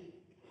chez nous.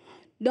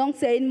 Donc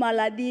c'est une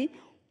maladie,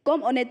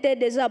 comme on était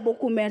déjà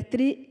beaucoup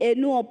meurtris, et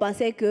nous on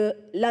pensait que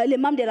les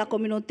membres de la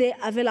communauté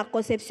avaient la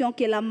conception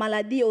que la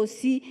maladie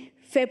aussi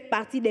fait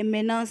partie des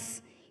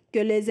menaces que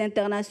les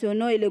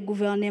internationaux et le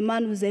gouvernement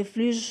nous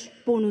infligent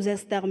pour nous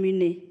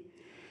exterminer.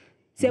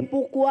 C'est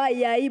pourquoi il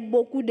y a eu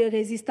beaucoup de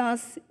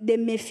résistance, de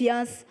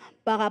méfiance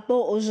par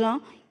rapport aux gens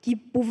qui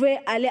pouvaient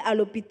aller à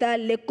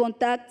l'hôpital, les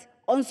contacts.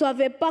 On ne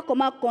savait pas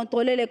comment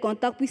contrôler les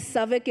contacts puisqu'ils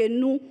savaient que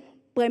nous,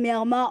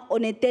 premièrement,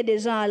 on était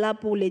déjà là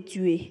pour les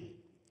tuer.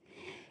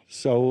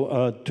 So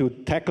to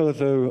tackle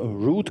the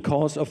root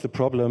cause of the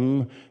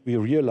problem, we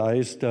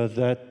realized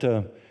that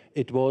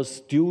it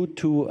was due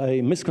to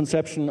a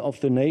misconception of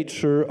the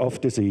nature of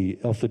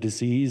the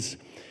disease.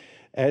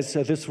 As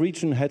this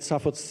region had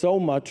suffered so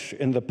much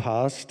in the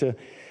past,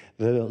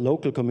 the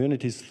local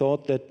communities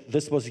thought that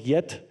this was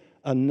yet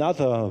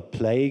another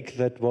plague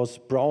that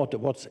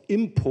was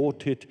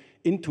imported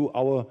into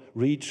our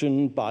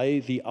region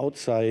by the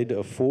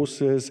outside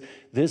forces.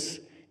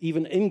 This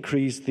even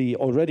increased the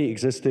already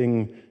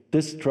existing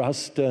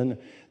distrust, and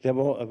there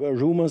were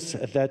rumors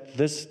that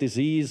this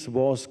disease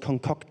was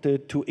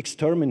concocted to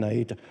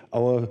exterminate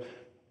our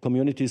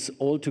communities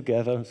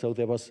altogether. So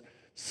there was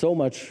so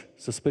much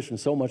suspicion,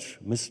 so much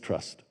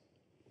mistrust.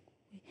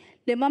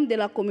 Les membres de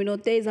la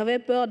communauté, ils avaient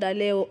peur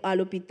d'aller à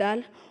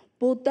l'hôpital.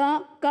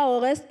 Pourtant, quand on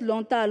reste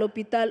longtemps à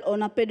l'hôpital,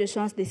 on a peu de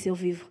chances de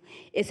survivre.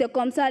 Et c'est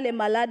comme ça, les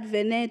malades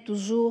venaient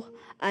toujours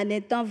en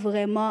étant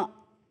vraiment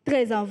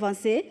très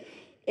avancés.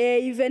 Et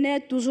ils venaient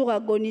toujours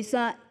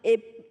agonisants. Et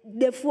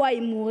des fois,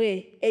 ils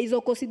mouraient. Et ils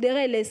ont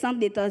considéré les centres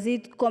de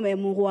transit comme un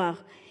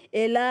mouroir.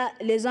 Et là,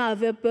 les gens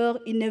avaient peur,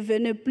 ils ne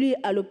venaient plus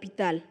à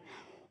l'hôpital.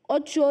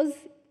 Autre chose,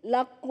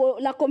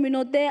 la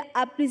communauté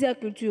a plusieurs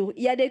cultures.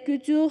 Il y a des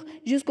cultures,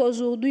 jusqu'à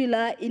aujourd'hui,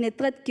 là, ils ne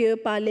traitent que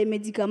par les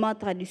médicaments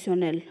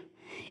traditionnels.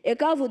 Et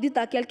quand vous dites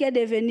à quelqu'un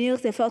de venir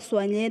se faire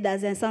soigner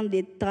dans un centre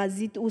de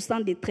transit ou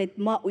centre de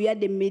traitement où il y a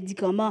des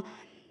médicaments,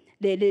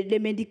 des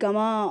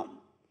médicaments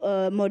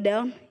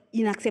modernes,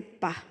 il n'accepte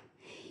pas.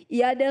 Il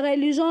y a des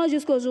religions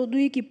jusqu'à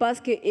aujourd'hui qui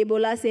pensent que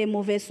Ebola c'est un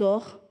mauvais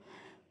sort.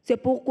 C'est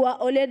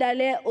pourquoi, au lieu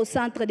d'aller au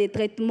centre de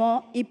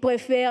traitement, ils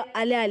préfèrent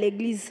aller à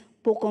l'église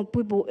pour qu'on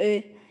prie pour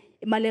eux.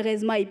 Et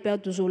malheureusement, ils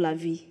perdent toujours la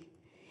vie.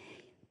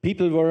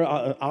 People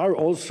are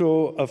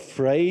also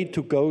afraid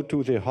to go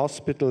to the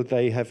hospital.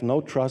 They have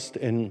no trust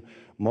in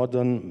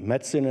modern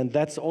medicine, and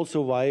that's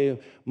also why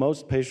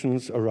most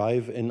patients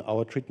arrive in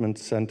our treatment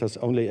centers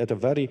only at a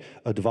very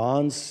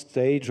advanced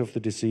stage of the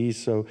disease.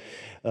 So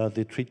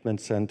the treatment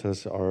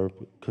centers are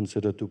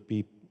considered to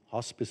be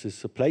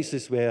hospices,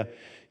 places where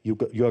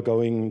you are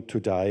going to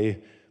die.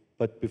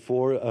 But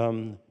before,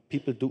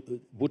 people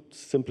would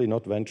simply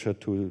not venture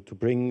to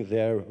bring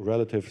their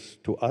relatives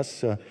to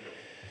us.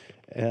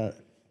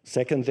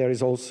 Second, there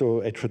is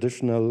also a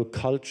traditional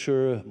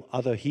culture.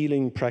 Other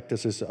healing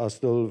practices are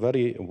still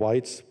very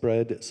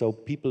widespread, so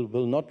people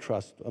will not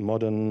trust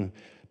modern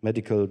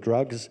medical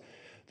drugs.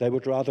 They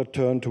would rather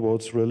turn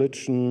towards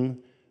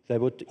religion. They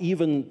would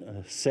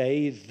even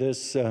say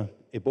this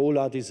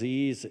Ebola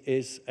disease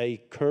is a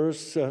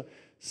curse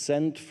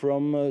sent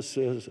from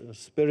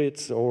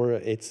spirits, or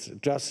it's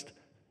just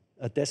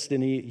a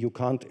destiny, you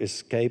can't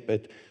escape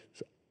it.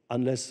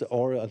 Unless,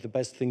 or the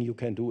best thing you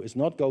can do is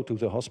not go to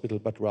the hospital,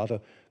 but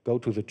rather go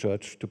to the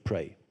church to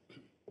pray.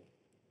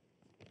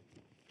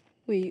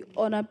 Oui,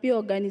 on a pu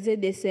organiser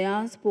des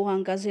séances pour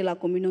engager la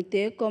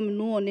communauté. Comme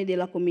nous, on est de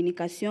la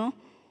communication,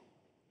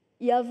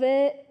 il y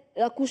avait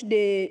la couche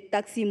des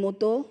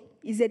taxis-motos.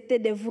 Ils étaient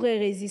des vrais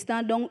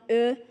résistants. Donc,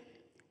 eux,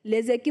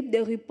 les équipes de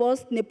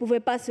riposte ne pouvaient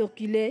pas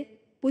circuler,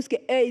 puisque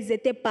eux, ils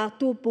étaient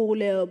partout pour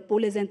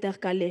les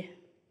intercaler.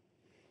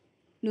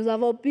 Nous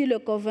avons pu le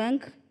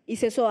convaincre. Ils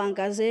se sont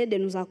engagés de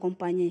nous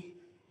accompagner.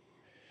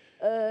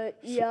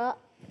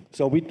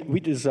 So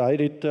we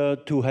decided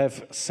to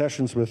have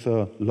sessions with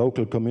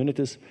local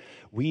communities.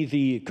 We,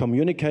 the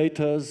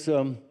communicators,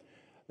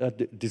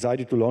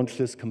 decided to launch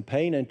this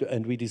campaign,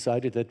 and we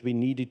decided that we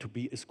needed to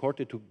be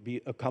escorted, to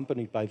be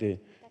accompanied by the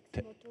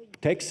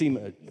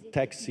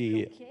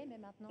taxi.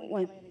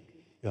 Ouais.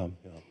 Yeah.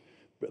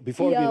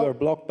 Before we were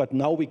blocked, but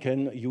now we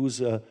can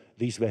use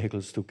these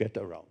vehicles to get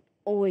around.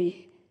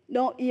 Oui.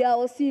 Donc, il y a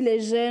aussi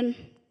les jeunes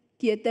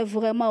qui étaient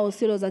vraiment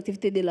aussi aux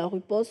activités de la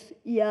riposte.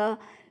 Il y a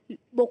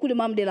beaucoup de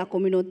membres de la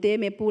communauté,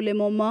 mais pour le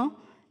moment,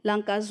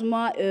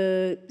 l'engagement,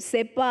 ce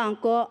n'est pas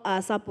encore à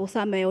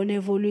 100%, mais on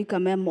évolue quand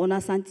même. On a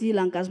senti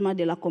l'engagement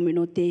de la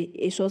communauté,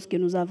 et chose qui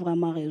nous a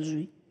vraiment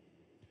réjouis.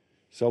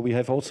 So we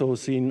have also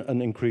seen an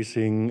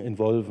increasing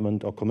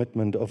involvement or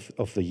commitment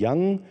of the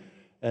young,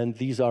 and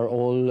these are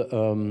all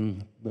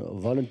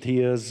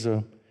volunteers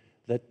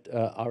that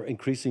are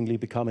increasingly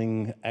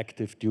becoming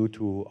active due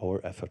to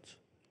our efforts.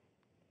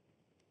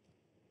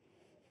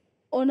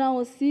 On a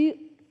aussi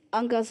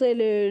engagé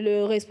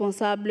le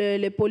responsable,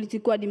 le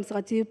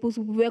politico-administratif, pour que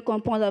vous pouvez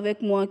comprendre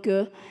avec moi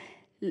que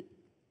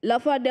la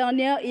fois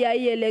dernière, il y a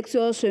eu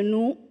élection chez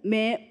nous,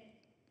 mais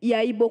il y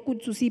a eu beaucoup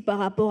de soucis par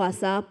rapport à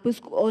ça,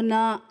 puisqu'on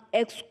a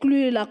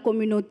exclu la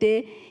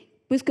communauté,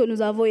 puisque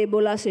nous avons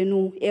Ebola chez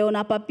nous, et on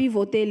n'a pas pu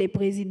voter les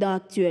présidents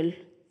actuels,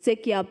 ce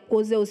qui a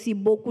causé aussi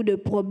beaucoup de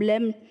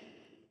problèmes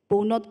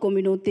pour notre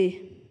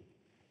communauté.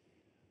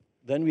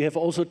 Then we have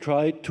also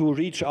tried to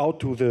reach out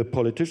to the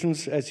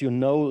politicians. As you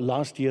know,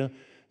 last year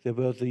there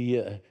were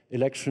the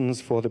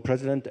elections for the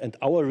president, and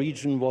our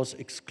region was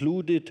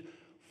excluded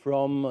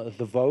from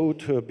the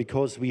vote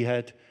because we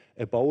had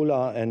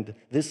Ebola, and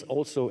this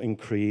also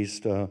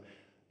increased the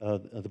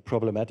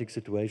problematic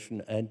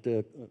situation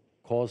and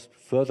caused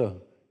further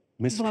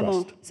mistrust.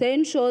 Vraiment, c'est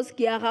une chose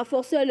qui a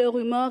renforcé le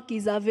rumeur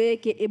qu'ils avaient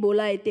que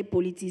Ebola était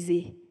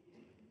politisé.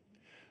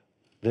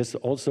 This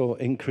also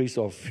increased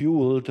or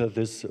fueled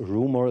this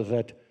rumor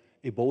that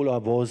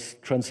Ebola was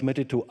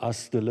transmitted to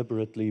us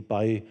deliberately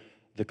by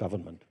the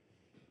government.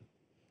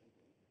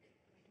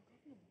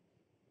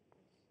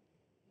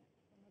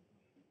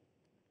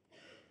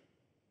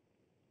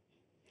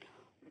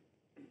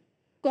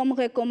 Comme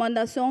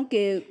recommandation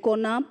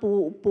qu'on a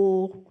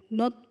pour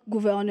notre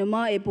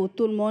gouvernement et pour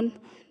tout le monde,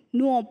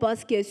 nous on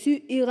pense que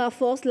si il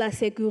renforce la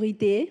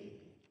sécurité,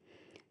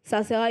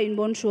 ça sera une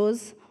bonne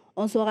chose.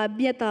 On saura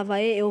bien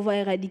travailler et on va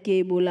éradiquer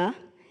Ebola.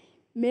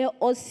 Mais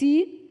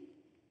aussi,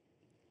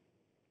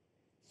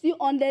 si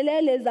on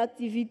délaisse les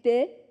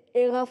activités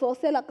et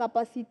renforcer la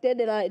capacité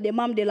des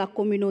membres de la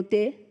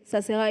communauté,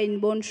 ça sera une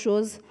bonne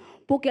chose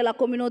pour que la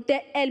communauté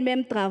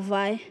elle-même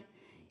travaille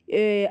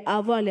et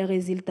avoir les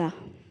résultats.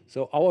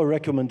 So our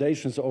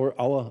recommendations or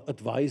our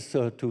advice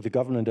to the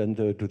government and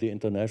to the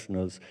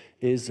internationals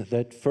is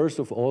that first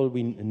of all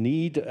we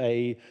need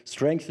a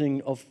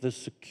strengthening of the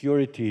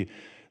security.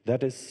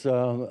 That is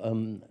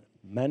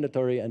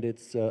mandatory, and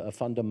it's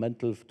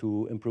fundamental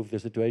to improve the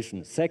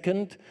situation.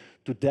 Second,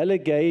 to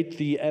delegate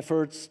the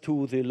efforts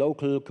to the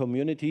local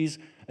communities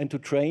and to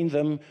train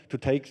them to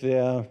take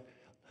their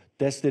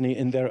destiny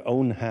in their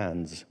own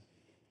hands.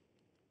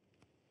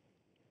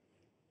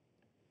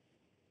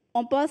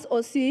 On pense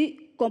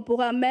aussi qu'on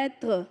pourra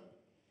mettre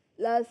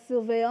la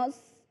surveillance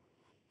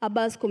à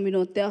base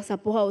communautaire, ça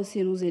pourra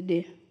aussi nous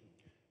aider.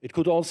 It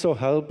could also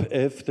help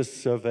if the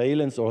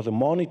surveillance or the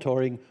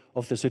monitoring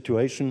of the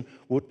situation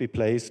would be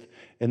placed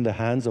in the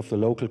hands of the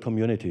local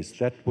communities.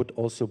 That would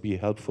also be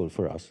helpful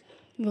for us.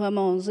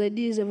 Vraiment,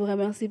 je vous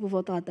remercie pour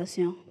votre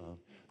attention.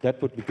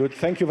 That would be good.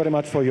 Thank you very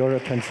much for your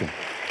attention.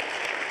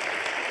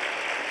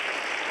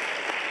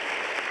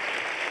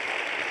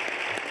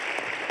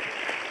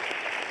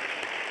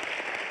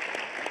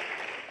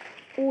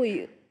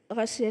 Oui,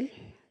 Rachel,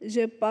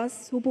 je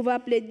passe. Vous pouvez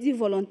appeler 10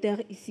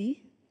 volontaires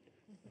ici.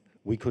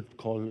 We could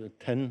call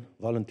 10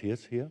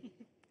 volunteers here.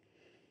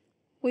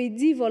 Oui,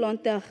 10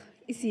 volontaires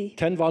ici.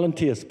 10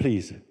 volunteers,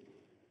 please.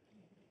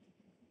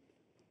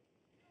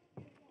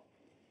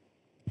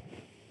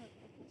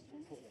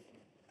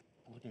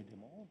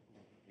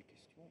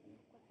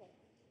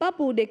 Pas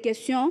pour des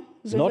questions.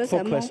 Je Not veux for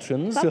seulement-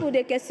 questions. Pas pour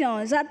des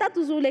questions. J'attends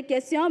toujours les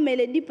questions, mais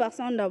les 10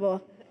 personnes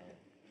d'abord.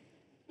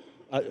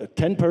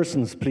 10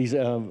 persons, please.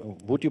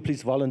 Would you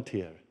please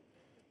volunteer?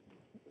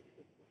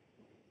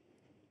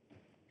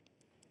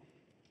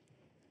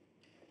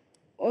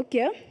 OK.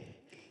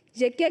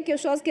 J'ai quelque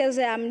chose que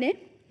j'ai amené.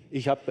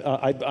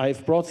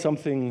 I've brought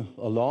something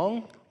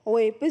along.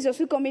 Oui, puis je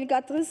suis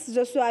communicatrice,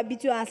 je suis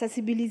habituée à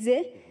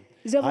sensibiliser.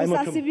 Je vous I'm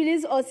a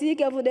sensibilise aussi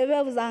que vous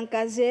devez vous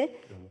engager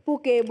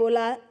pour que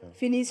Ebola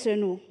finisse chez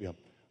nous. Yeah.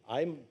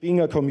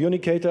 Being a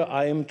communicator,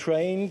 I am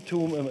trained to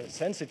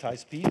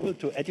sensitize people,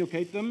 to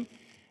educate them.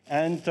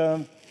 And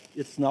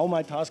it's now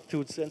my task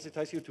to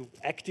sensitize you, to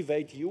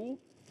activate you,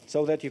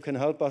 so that you can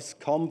help us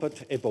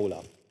combat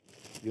Ebola.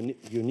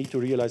 You need to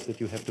realize that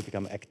you have to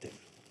become active.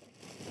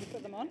 You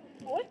put them on?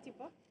 Oui, tu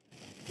peux.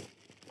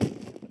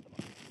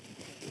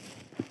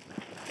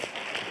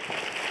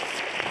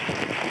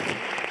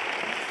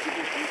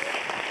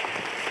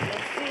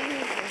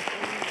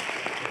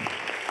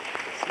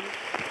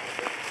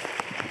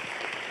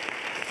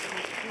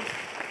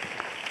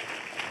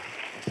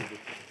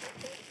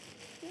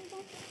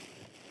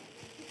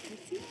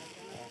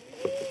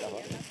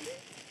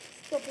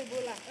 Stop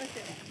Ebola.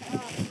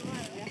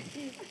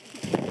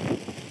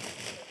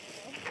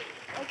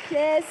 OK,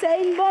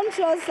 c'est une bonne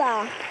chose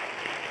ça.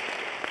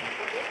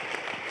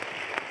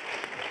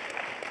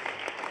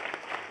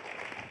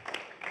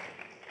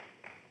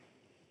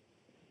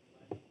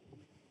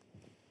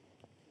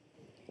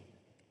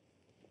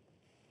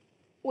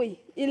 Oui,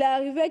 il est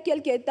arrivé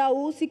quelques temps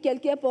où si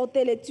quelqu'un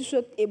portait le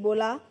t-shirt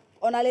Ebola,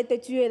 on allait te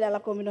tuer dans la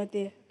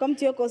communauté. Comme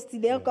tu es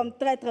considéré comme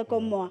traître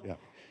comme moi. Yeah.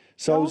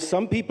 So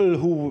some people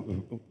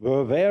who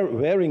were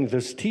wearing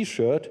this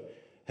T-shirt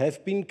have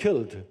been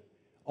killed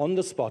on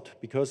the spot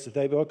because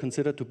they were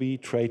considered to be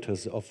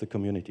traitors of the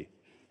community.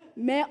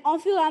 Mais au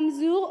fur et à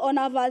mesure, on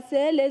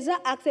avançait, les gens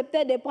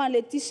acceptaient de prendre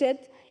les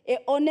t-shirts et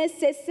on est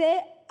cessé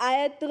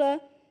à être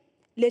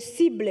les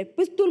cibles,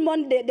 puisque tout le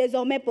monde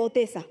désormais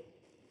portait ça.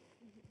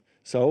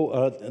 So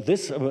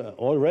this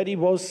already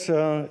was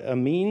a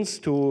means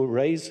to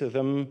raise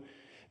them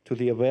to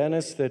the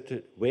awareness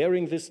that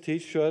wearing this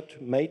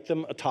T-shirt made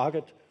them a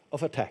target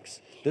of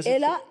attacks. Et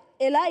là,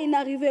 il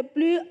n'arrivait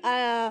plus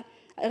à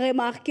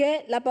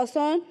remarquer la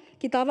personne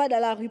qui travaille dans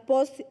la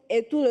riposte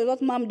et tous les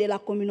autres membres de la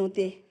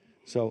communauté.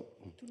 So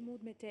Tout le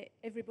monde mettait,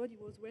 everybody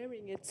was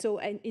wearing it, so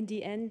and in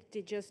the end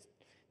they just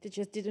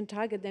didn't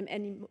target them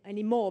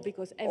anymore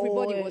because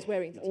everybody was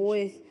wearing the t-shirt.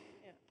 Oui.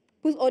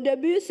 Yeah. Au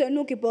début, c'est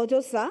nous qui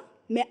portions ça,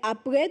 mais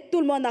après, tout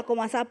le monde a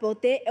commencé à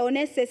porter et on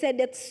est cessé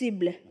d'être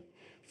cible.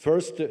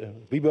 first,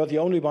 we were the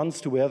only ones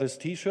to wear this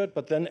T-shirt,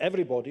 but then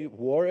everybody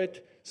wore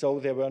it, so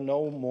there were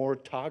no more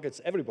targets.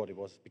 Everybody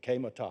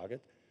became a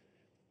target.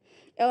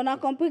 Et on a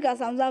compris que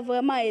ça nous a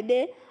vraiment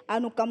aidé à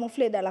nous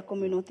camoufler dans la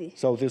communauté.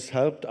 So this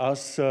helped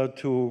us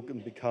to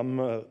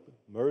become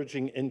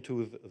merging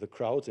into the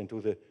crowds, into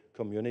the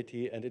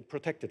community, and it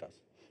protected us.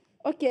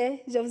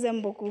 OK, je vous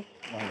aime beaucoup.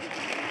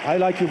 I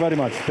like you very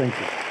much. Thank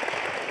you.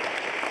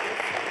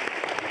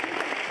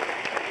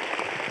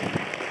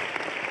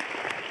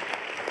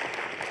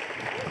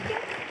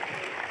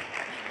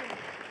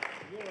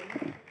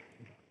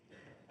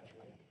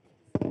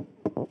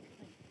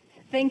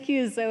 Thank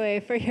you, Zoe,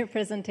 for your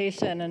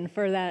presentation and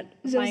for that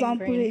Je vous en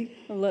fine-grained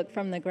prie. look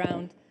from the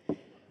ground.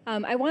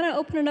 I want to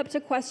open it up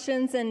to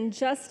questions in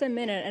just a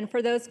minute. And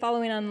for those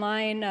following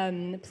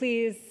online,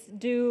 please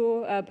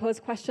do pose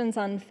questions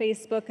on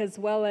Facebook as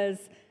well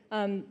as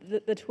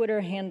the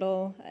Twitter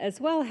handle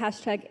as well,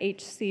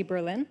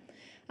 #HCBerlin.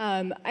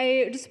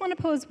 I just want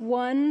to pose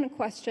one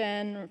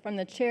question from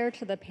the chair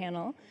to the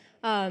panel.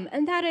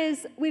 And that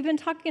is, we've been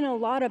talking a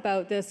lot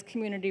about this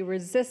community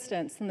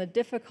resistance and the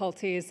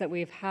difficulties that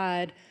we've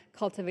had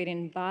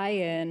cultivating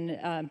buy-in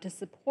to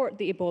support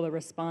the Ebola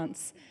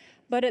response.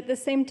 But at the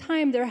same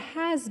time, there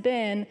has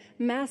been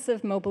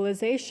massive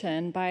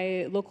mobilization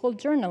by local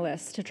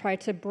journalists to try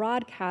to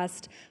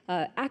broadcast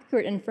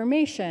accurate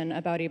information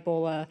about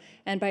Ebola,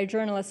 and by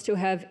journalists who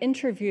have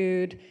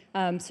interviewed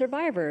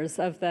survivors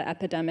of the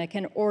epidemic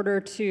in order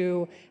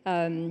to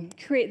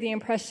create the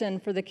impression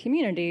for the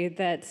community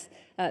that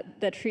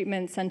that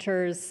treatment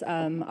centers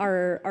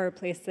are a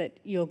place that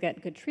you'll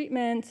get good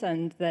treatment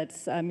and that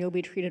you'll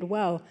be treated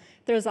well.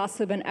 There's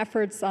also been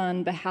efforts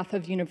on behalf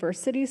of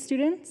university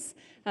students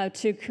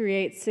to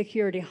create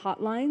security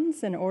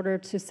hotlines in order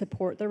to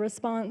support the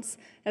response,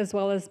 as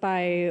well as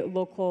by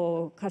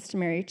local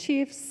customary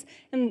chiefs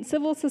and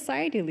civil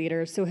society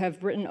leaders who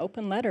have written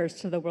open letters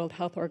to the World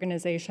Health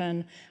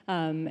Organization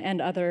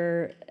and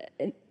other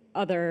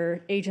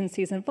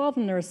agencies involved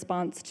in the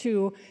response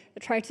to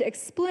try to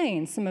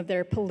explain some of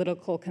their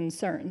political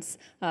concerns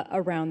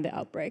around the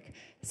outbreak.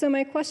 So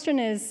my question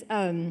is,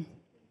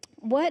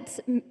 what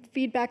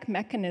feedback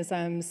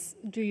mechanisms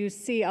do you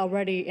see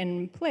already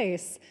in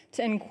place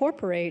to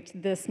incorporate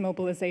this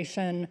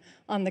mobilization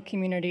on the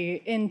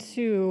community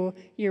into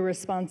your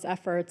response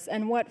efforts?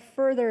 And what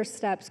further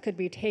steps could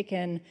be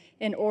taken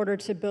in order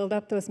to build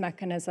up those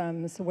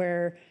mechanisms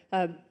where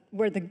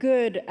the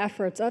good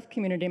efforts of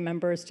community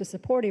members to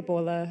support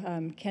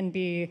Ebola can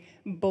be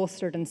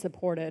bolstered and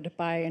supported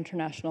by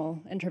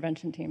international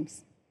intervention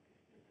teams?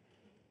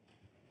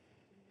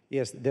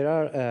 Yes, there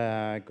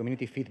are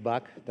community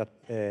feedback that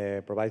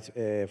provides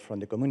from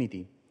the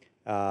community.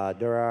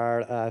 There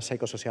are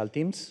psychosocial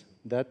teams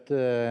that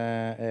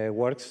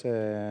works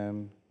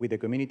with the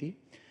community,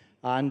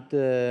 and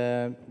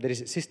there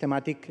is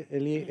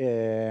systematically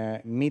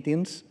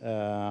meetings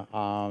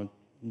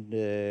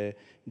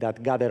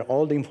that gather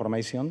all the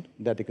information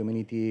that the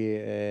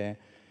community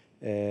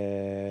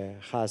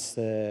has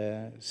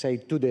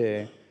said to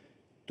the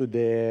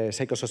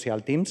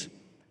psychosocial teams,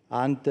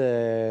 and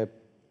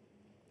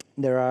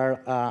there are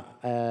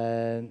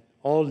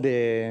all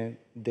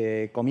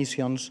the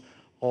commissions,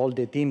 all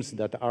the teams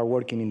that are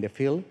working in the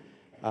field.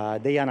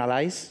 They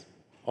analyze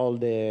all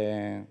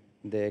the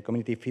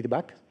community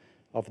feedback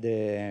of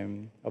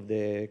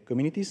the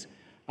communities,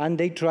 and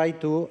they try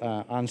to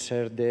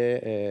answer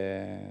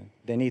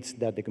the needs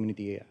that the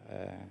community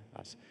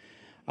has.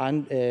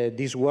 And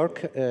this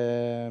work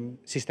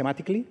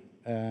systematically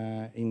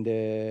in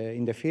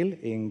the field,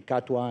 in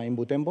Katwa, in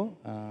Butembo,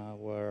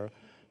 where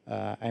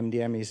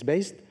MDM is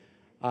based.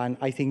 And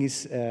I think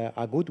it's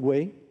a good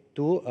way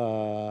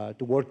to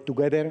work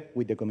together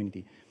with the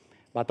community.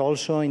 But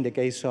also in the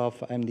case of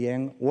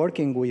MDM,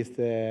 working with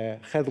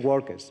health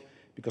workers,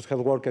 because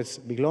health workers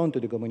belong to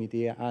the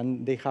community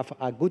and they have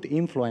a good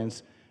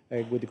influence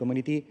with the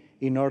community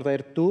in order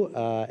to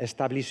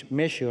establish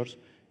measures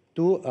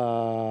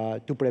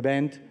to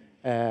prevent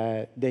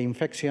the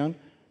infection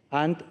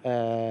and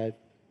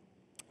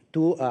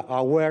to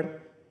aware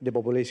the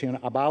population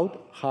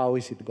about how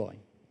is it going.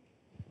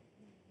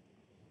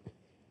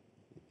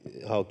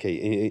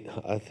 Okay,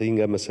 I think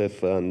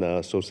MSF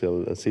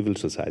and civil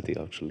society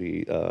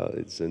actually,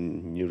 it's a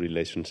new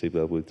relationship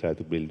that we try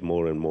to build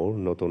more and more,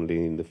 not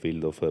only in the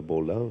field of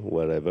Ebola,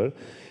 wherever.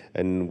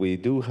 And we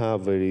do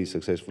have very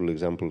successful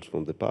examples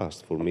from the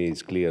past. For me,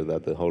 it's clear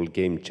that the whole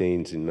game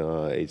changed in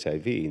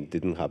HIV. It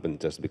didn't happen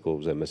just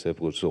because MSF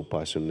was so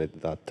passionate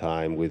at that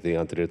time with the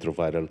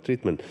antiretroviral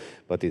treatment,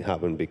 but it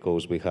happened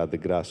because we had the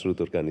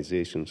grassroots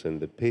organizations and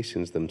the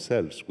patients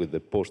themselves with the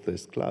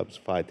post-test clubs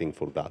fighting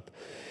for that.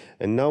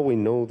 And now we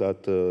know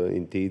that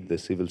indeed the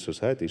civil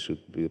society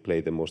should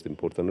play the most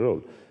important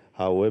role.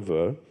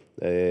 However,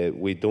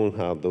 we don't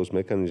have those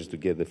mechanisms to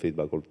get the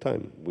feedback all the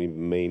time.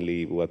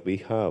 What we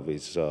have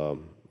is,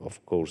 of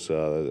course,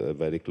 a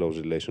very close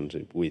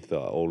relationship with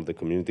all the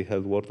community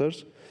health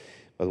workers.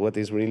 But what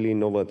is really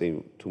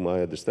innovative, to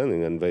my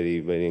understanding, and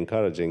very, very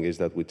encouraging, is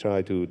that we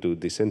try to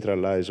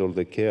decentralize all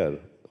the care,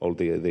 all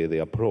the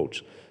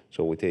approach.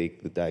 So we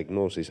take the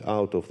diagnosis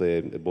out of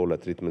the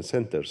Ebola treatment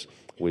centers.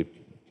 We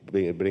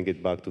bring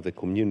it back to the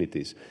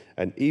communities.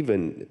 And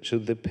even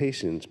should the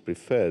patients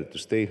prefer to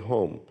stay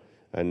home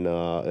and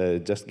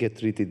just get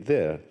treated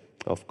there,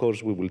 of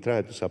course, we will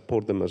try to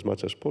support them as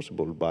much as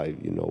possible by,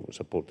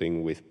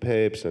 supporting with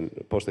PEPs and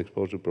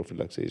post-exposure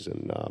prophylaxis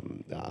and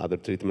other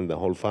treatment, the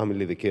whole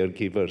family, the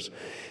caregivers.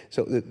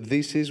 So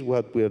this is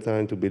what we are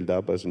trying to build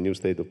up as a new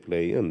state of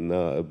play.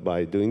 And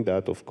by doing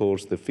that, of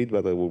course, the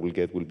feedback that we will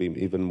get will be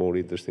even more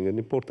interesting and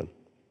important.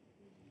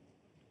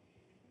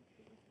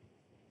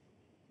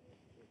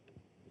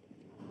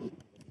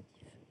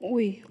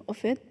 Oui, en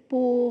fait,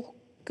 pour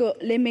que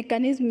les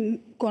mécanismes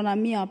qu'on a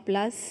mis en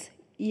place,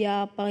 il y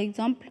a par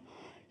exemple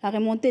la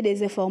remontée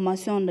des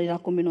informations de la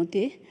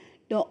communauté.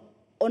 Donc,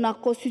 on a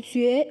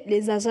constitué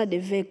les agents de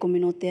veille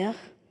communautaires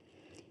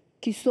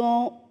qui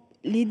sont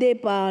l'idée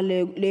par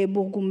les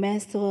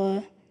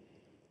bourgmestres,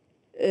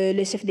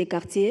 les chefs des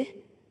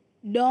quartiers.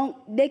 Donc,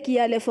 dès qu'il y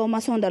a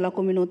l'information dans la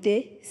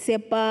communauté, c'est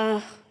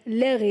par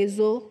les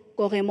réseaux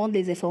qu'on remonte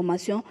les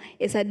informations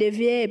et ça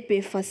devient un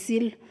peu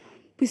facile.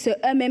 Puis c'est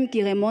eux-mêmes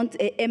qui remontent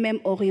et eux-mêmes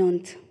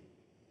orientent.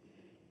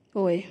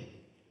 Oui.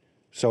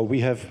 So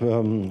we have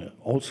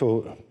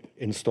also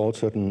installed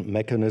certain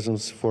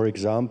mechanisms, for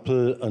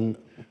example, an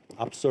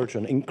upsurge,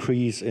 an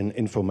increase in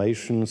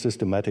information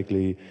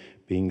systematically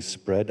being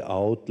spread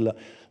out,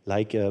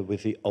 like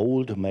with the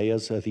old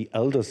mayors, the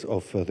elders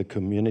of the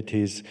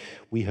communities.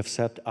 We have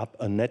set up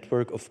a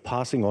network of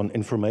passing on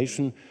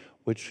information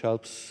which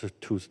helps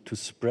to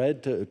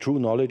spread true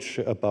knowledge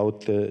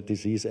about the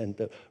disease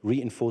and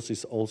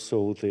reinforces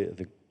also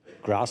the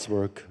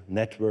grasswork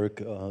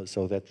network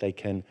so that they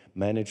can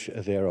manage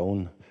their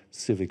own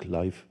civic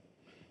life.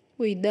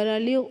 Oui, dans la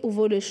lire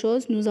ouvre de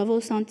choses, nous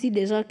avons senti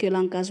déjà que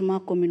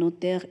l'engagement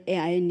communautaire est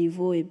à un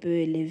niveau un peu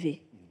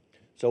élevé.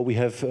 So we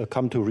have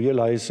come to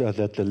realize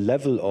that the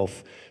level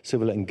of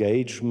civil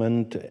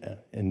engagement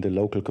in the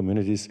local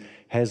communities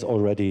has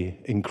already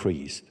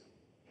increased.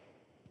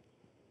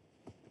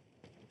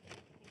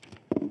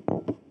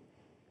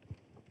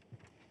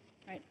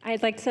 Right.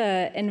 I'd like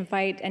to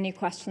invite any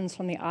questions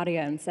from the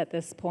audience at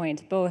this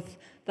point, both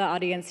the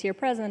audience here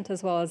present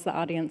as well as the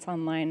audience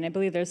online. I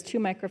believe there's 2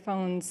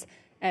 microphones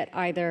at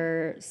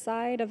either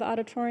side of the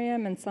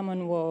auditorium, and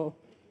someone will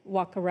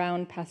walk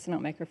around passing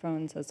out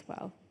microphones as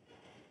well.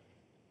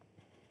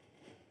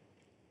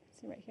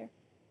 See right here.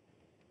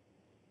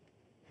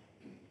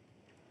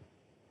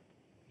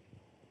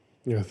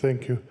 Yeah,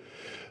 thank you.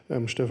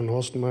 I'm Stefan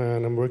Horstenmeier,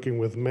 and I'm working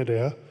with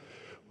MEDEA,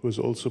 who is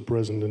also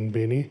present in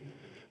Beni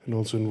and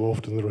also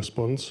involved in the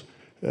response.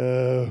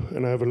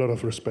 And I have a lot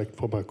of respect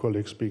for my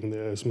colleagues being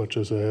there as much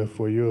as I have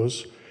for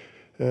yours.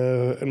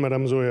 And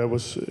Madame Zoya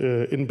was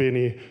in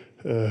Beni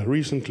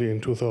recently in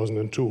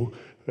 2002,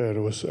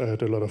 and I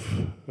had a lot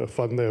of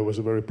fun there. It was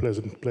a very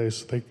pleasant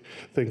place.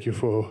 Thank you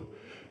for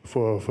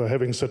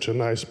having such a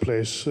nice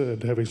place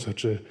and having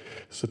such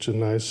a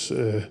nice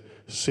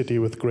city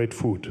with great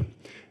food.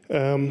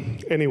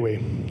 Anyway,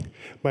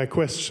 my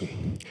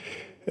question.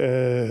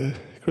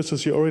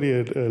 Christos, you already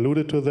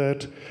alluded to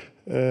that.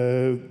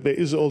 There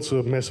is also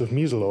a massive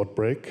measles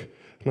outbreak.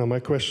 Now, my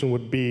question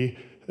would be,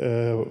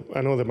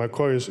 I know that my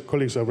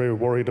colleagues are very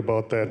worried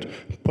about that,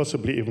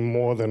 possibly even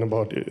more than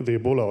about the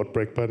Ebola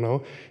outbreak by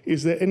now.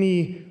 Is there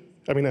any,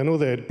 I mean, I know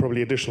there are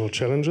probably additional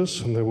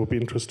challenges, and that would be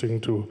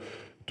interesting to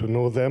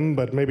know them,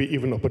 but maybe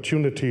even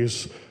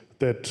opportunities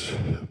that,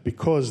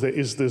 because there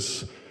is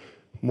this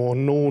more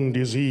known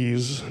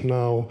disease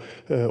now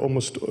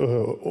almost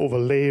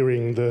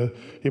overlaying the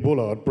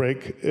Ebola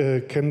outbreak,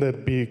 can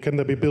that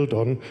be built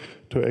on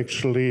to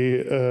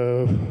actually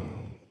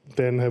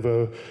then have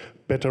a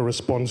better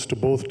response to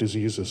both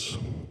diseases?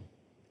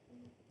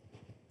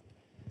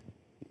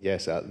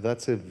 Yes,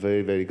 that's a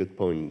very, very good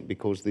point,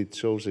 because it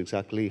shows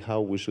exactly how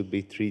we should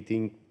be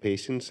treating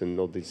patients and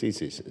not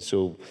diseases.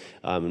 So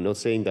I'm not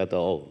saying that,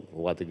 oh,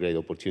 what a great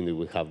opportunity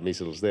we have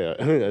measles there.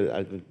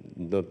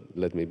 Not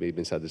let me be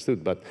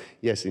misunderstood, but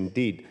yes,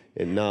 indeed.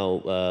 And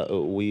now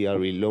we are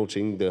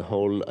relaunching the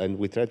whole, and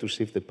we try to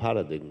shift the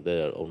paradigm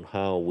there on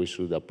how we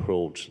should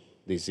approach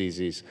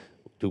diseases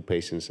to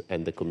patients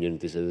and the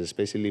communities, and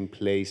especially in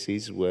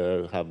places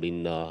where have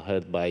been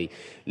hurt by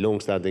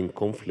long-standing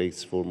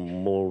conflicts for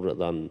more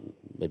than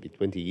maybe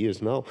 20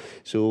 years now.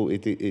 So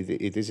it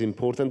is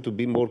important to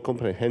be more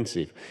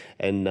comprehensive.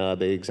 And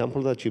the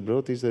example that you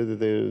brought is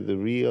the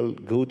real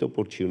good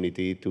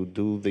opportunity to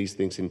do these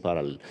things in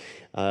parallel.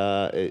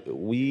 I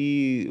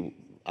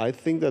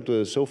think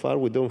that so far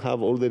we don't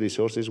have all the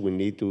resources we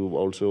need to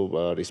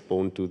also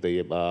respond to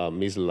the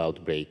measles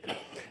outbreak.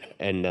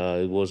 And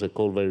it was a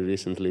call very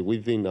recently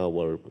within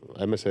our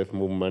MSF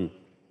movement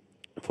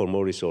for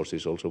more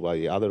resources, also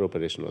by other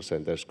operational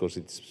centers, because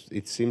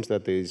it seems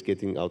that it is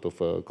getting out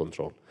of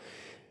control.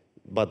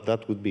 But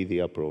that would be the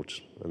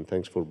approach, and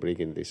thanks for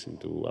bringing this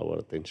into our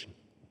attention.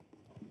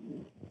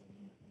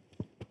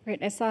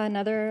 Great, I saw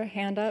another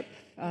hand up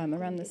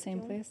around the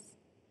same place.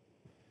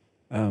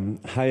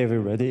 Hi,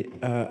 everybody.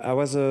 I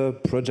was a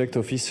project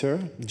officer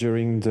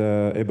during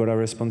the Ebola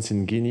response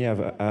in Guinea.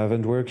 I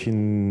haven't worked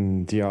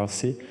in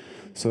DRC.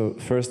 So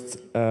first,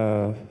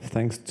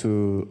 thanks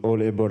to all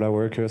Ebola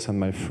workers and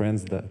my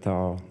friends that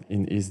are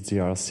in East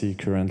DRC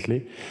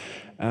currently.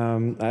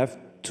 I have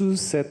 2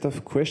 sets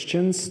of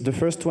questions. The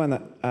first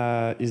one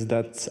is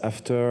that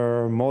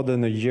after more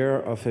than a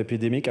year of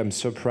epidemic, I'm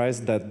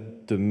surprised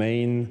that the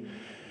main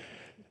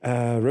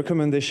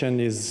recommendation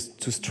is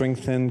to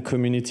strengthen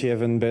community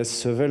event-based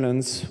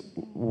surveillance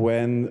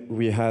when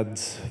we had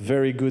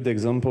very good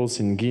examples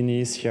in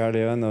Guinea, Sierra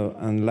Leone,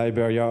 and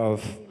Liberia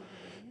of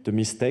the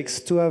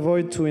mistakes to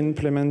avoid to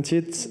implement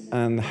it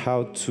and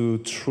how to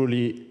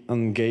truly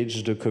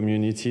engage the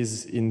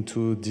communities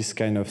into this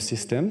kind of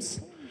systems.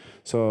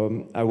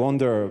 So I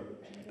wonder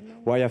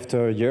why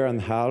after a year and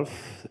a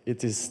half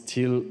it is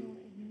still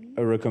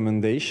a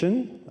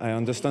recommendation. I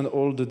understand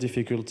all the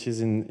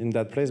difficulties in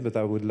that place, but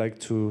I would like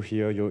to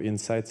hear your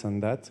insights on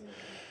that.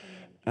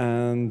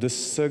 And the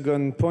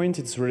second point,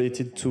 it's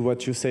related to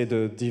what you say,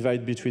 the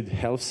divide between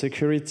health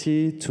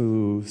security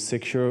to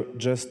secure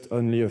just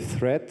only a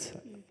threat,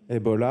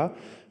 Ebola,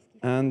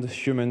 and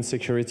human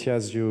security,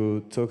 as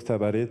you talked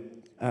about it.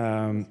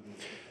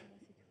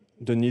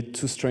 The need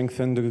to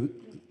strengthen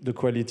the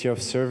quality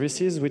of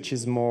services, which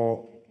is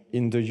more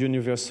in the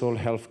universal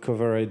health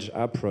coverage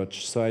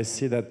approach. So I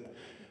see that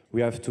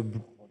we have to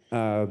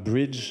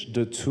bridge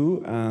the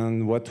two,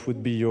 and what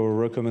would be your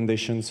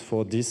recommendations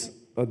for this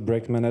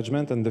outbreak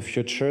management and the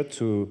future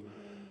to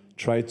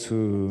try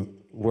to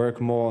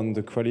work more on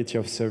the quality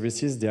of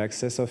services, the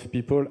access of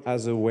people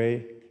as a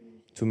way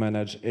to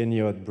manage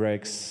any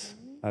outbreaks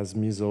as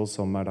measles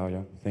or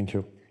malaria? Thank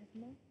you.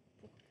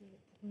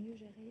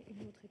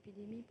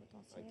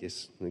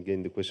 Yes,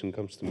 again, the question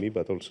comes to me,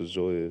 but also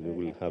Zoe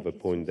will have a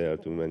point there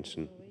to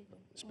mention,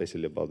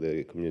 especially about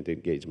the community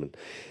engagement.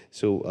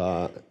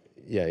 So,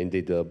 yeah,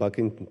 indeed, back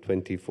in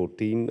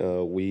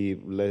 2014,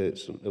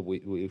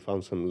 we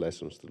found some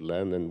lessons to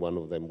learn, and one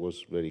of them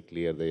was very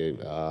clear, the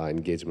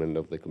engagement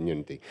of the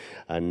community.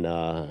 And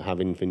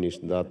having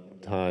finished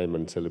that time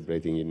and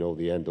celebrating,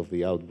 the end of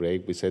the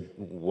outbreak, we said,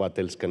 what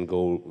else can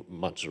go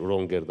much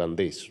wronger than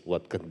this?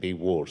 What can be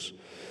worse?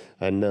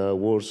 And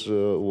worse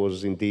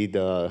was indeed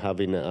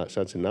having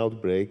such an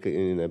outbreak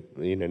in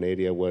an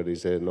area where there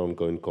is an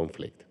ongoing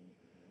conflict.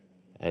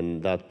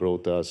 And that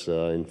brought us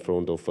in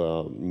front of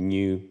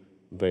new,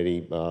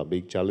 very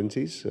big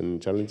challenges, and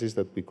challenges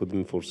that we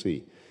couldn't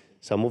foresee.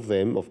 Some of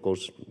them, of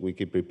course, we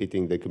keep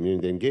repeating the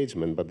community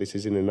engagement, but this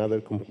is in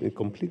another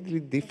completely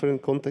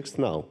different context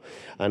now.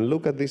 And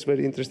look at this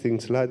very interesting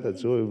slide that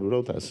Zoe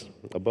wrote us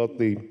about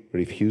the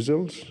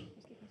refusals.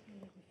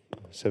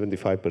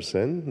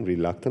 75%,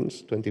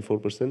 reluctance,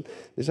 24%.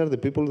 These are the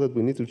people that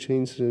we need to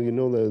change,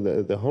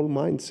 the whole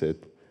mindset.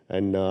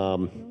 And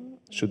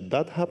should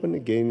that happen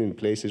again in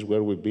places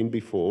where we've been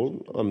before,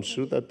 I'm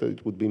sure that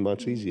it would be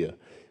much easier.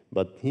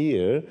 But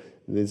here,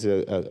 there's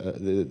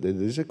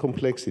a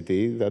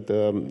complexity that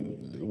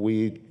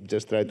we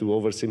just try to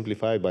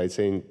oversimplify by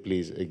saying,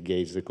 please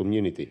engage the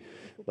community.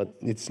 But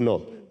it's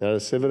not. There are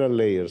several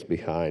layers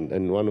behind,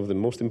 and one of the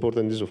most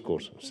important is, of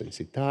course,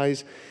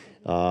 sensitize,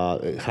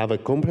 have a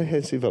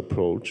comprehensive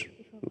approach,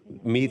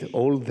 meet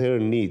all their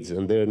needs,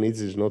 and their needs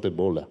is not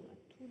Ebola.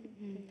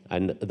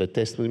 And the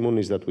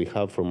testimonies that we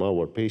have from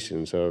our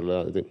patients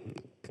are,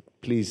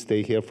 please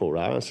stay here for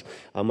us.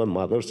 I'm a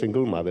mother,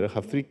 single mother, I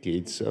have 3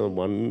 kids.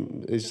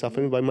 One is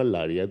suffering by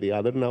malaria, the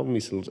other now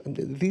measles. And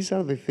these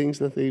are the things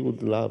that they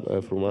would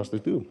love from us to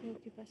do.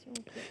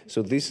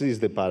 So this is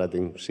the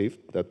paradigm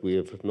shift that we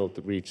have not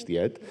reached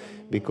yet,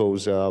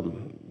 because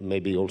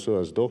maybe also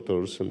as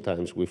doctors,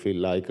 sometimes we feel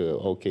like,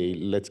 okay,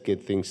 let's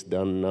get things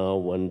done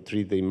now and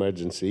treat the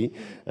emergency,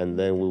 and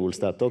then we will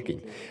start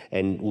talking.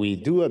 And we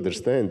do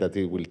understand that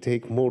it will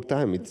take more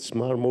time. It's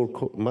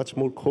much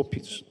more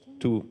copious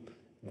to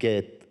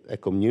get a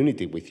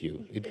community with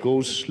you. It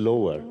goes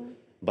slower.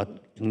 But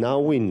now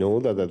we know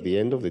that at the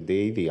end of the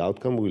day, the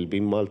outcome will be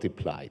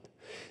multiplied.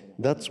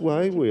 That's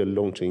why we are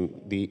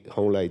launching the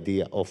whole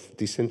idea of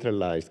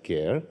decentralized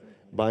care,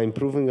 by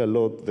improving a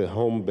lot the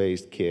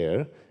home-based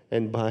care,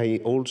 and by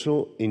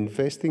also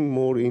investing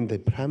more in the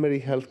primary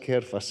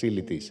healthcare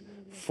facilities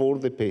for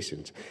the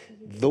patients.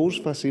 Those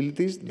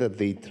facilities that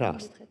they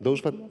trust, those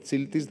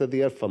facilities that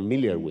they are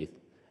familiar with.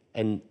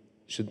 And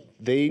should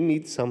they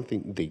need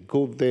something, they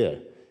go there.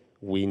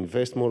 We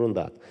invest more on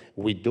that.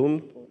 We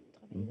don't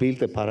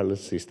build a parallel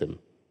system.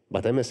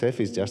 But MSF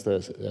is just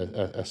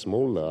a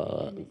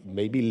small,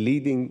 maybe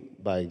leading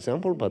by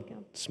example, but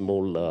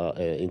small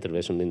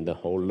intervention in the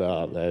whole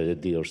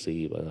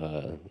DRC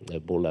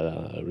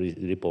Ebola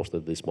report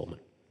at this moment.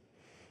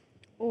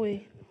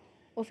 Oui.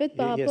 Au fait,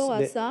 par rapport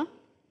à ça...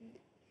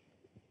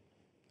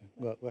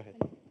 Go ahead.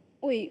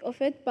 Oui, au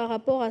fait, par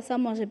rapport à ça,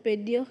 moi, je peux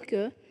dire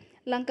que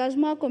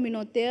l'engagement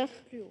communautaire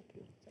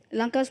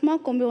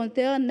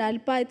n'allait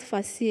pas être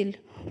facile.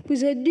 Puis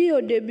j'ai dit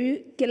au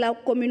début que la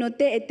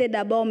communauté était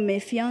d'abord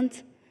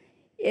méfiante,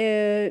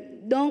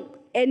 donc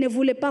elle ne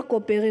voulait pas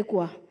coopérer,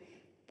 quoi.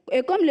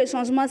 Et comme le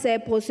changement, c'est un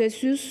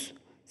processus,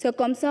 c'est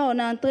comme ça on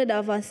est en train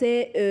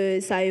d'avancer,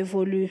 ça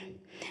évolue.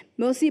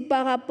 Mais aussi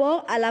par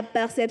rapport à la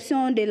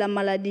perception de la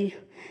maladie.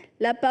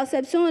 La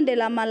perception de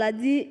la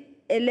maladie,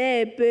 elle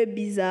est un peu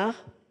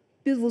bizarre,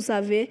 puisque vous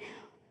savez,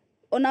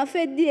 on a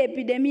fait 10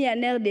 épidémies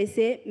en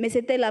RDC, mais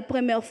c'était la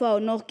première fois au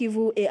Nord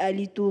Kivu et à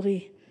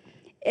l'Ituri.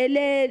 Et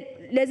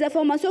les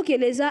informations que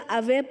les gens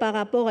avaient par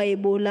rapport à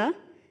Ebola,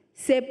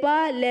 ce n'est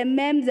pas les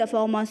mêmes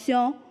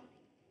informations,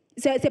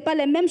 ce n'est pas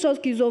les mêmes choses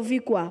qu'ils ont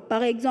vues, quoi.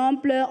 Par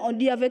exemple, on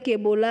dit avec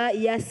Ebola,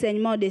 il y a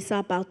saignement de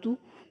sang partout,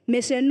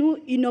 mais chez nous,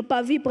 ils n'ont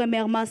pas vu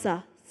premièrement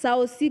ça. Ça a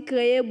aussi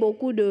créé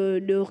beaucoup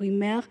de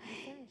rumeurs.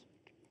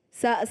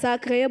 Ça a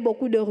créé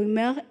beaucoup de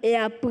rumeurs, et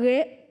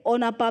après, on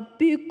n'a pas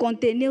pu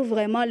contenir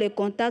vraiment les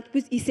contacts,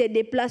 puisqu'ils se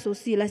déplacent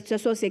aussi, la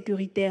situation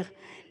sécuritaire.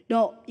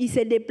 Donc, ils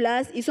se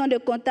déplacent, ils sont de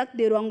contact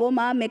de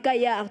Rwangoma, mais quand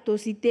il y a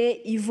arthocité,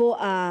 ils vont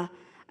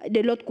de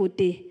l'autre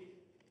côté.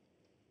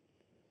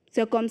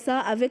 C'est comme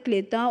ça, avec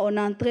le temps, on est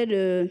en train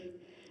de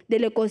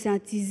les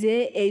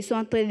conscientiser et ils sont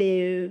en train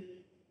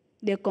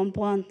de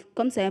comprendre.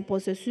 Comme c'est un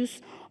processus,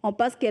 on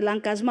pense que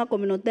l'engagement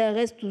communautaire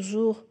reste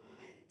toujours.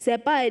 Ce n'est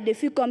pas un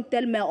défi comme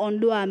tel, mais on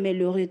doit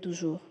améliorer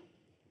toujours.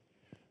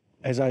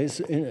 As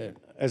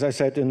I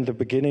said in the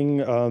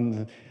beginning,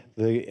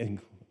 the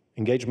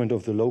engagement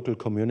of the local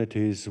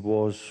communities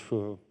was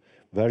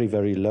very,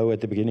 very low at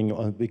the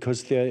beginning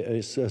because there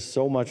is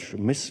so much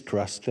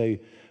mistrust.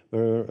 They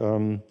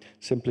were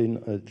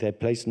they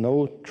placed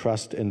no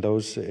trust in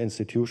those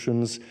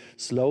institutions.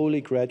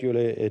 Slowly,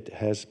 gradually, it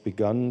has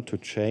begun to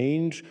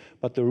change,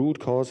 but the root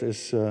cause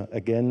is,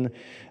 again,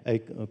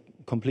 a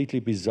completely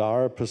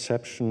bizarre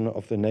perception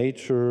of the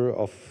nature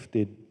of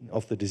the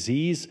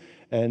disease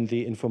and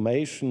the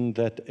information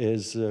that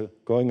is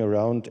going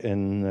around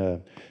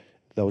in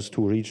those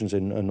two regions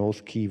in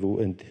North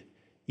Kivu and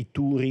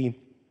Ituri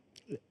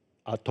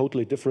are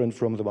totally different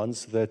from the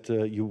ones that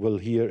you will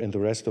hear in the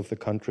rest of the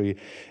country.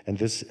 And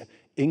this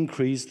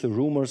increased the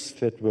rumors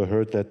that were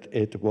heard that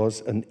it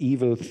was an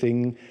evil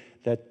thing,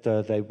 that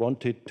they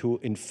wanted to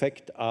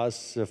infect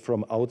us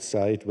from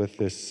outside with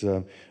this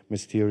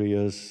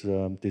mysterious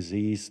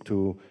disease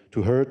to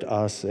hurt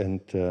us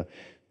and to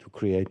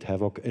create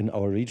havoc in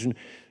our region.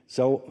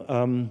 So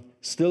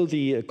still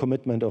the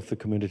commitment of the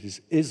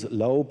communities is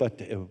low, but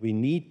we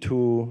need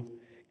to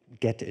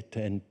get it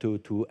and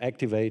to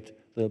activate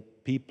the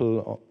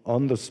people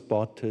on the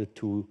spot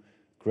to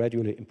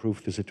gradually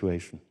improve the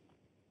situation.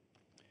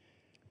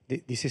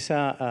 This is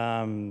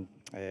a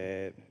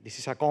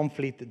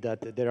conflict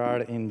that there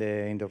are in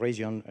the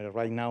region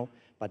right now,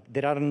 but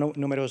there are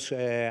numerous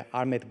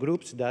armed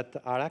groups that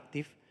are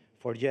active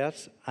for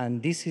years,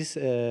 and this is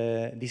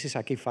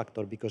a key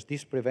factor because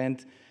this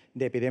prevents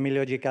the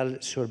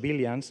epidemiological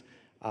surveillance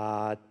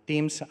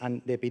teams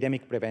and the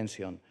epidemic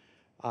prevention.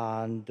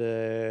 And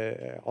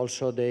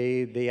also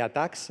they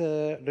attacks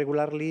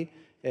regularly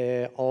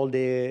all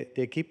the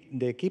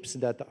keeps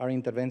that are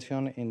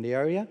intervention in the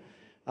area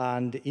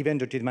and even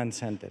the treatment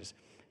centers.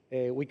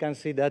 We can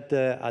see that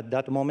at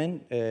that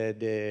moment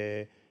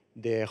the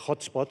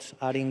hotspots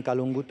are in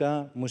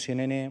Kalunguta,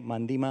 Musienene,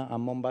 Mandima,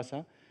 and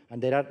Mombasa,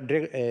 and they are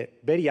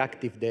very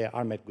active, the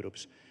armed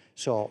groups.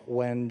 So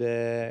when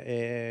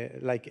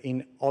like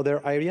in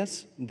other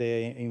areas,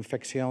 the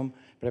infection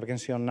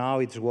prevention now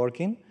it's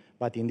working.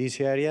 But in these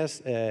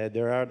areas,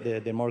 there are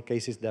the more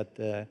cases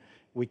that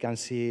we can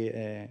see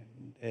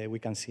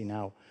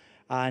now.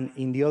 And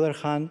in the other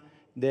hand,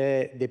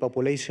 the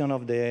population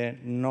of the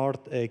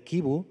North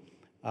Kivu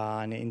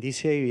and in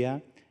this area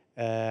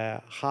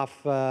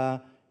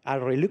are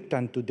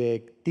reluctant to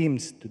the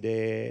teams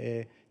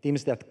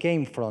that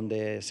came from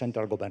the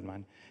central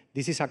government.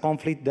 This is a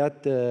conflict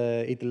that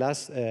it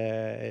lasts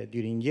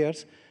during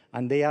years,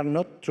 and they are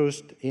not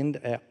trusted in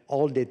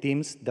all the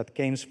teams that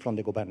came from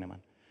the government.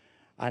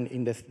 And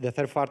in the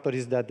third factor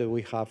is that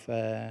we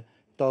have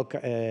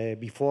talked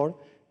before,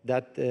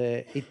 that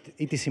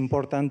it is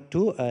important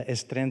to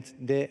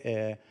strengthen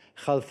the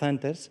health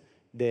centers,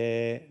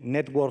 the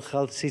network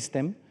health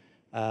system,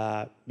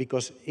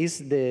 because it's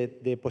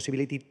the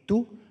possibility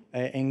to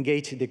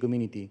engage the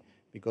community.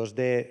 Because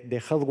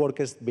the health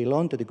workers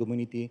belong to the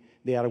community,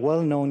 they are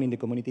well known in the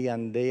community,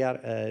 and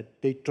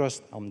they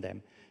trust on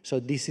them.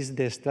 So this is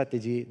the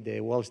strategy, the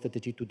world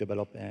strategy to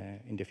develop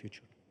in the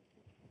future.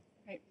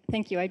 Right.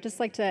 Thank you. I'd just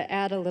like to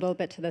add a little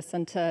bit to this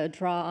and to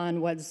draw on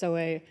what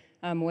Zoe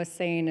was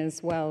saying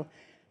as well.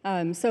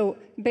 So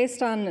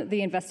based on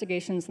the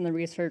investigations and the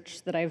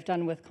research that I've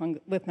done with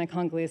my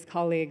Congolese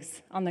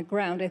colleagues on the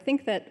ground, I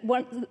think that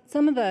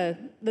some of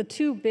the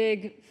two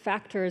big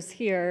factors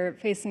here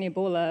facing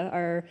Ebola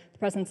are the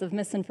presence of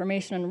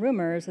misinformation and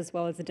rumors, as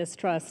well as a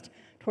distrust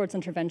towards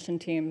intervention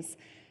teams.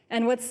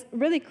 And what's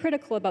really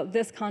critical about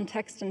this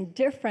context and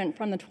different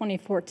from the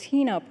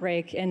 2014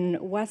 outbreak in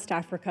West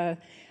Africa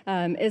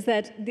is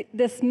that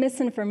this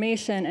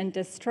misinformation and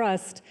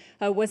distrust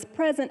was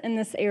present in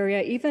this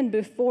area even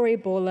before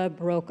Ebola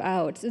broke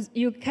out.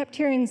 You kept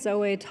hearing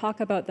Zoe talk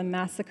about the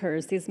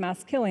massacres, these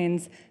mass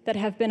killings that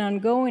have been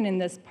ongoing in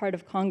this part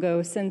of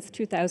Congo since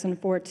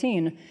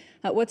 2014.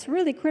 What's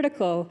really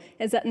critical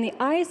is that in the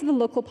eyes of the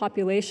local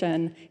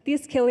population,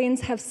 these killings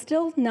have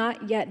still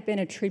not yet been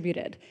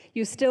attributed.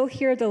 You still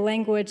hear the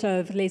language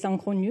of les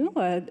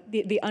inconnus,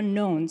 the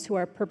unknowns who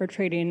are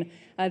perpetrating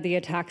the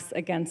attacks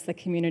against the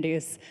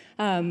communities.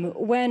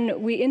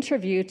 When we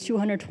interviewed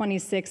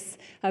 226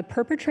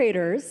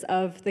 perpetrators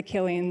of the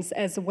killings,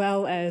 as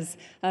well as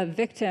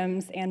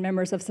victims and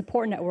members of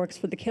support networks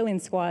for the killing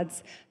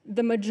squads,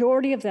 the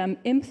majority of them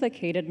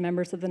implicated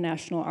members of the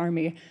National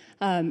Army.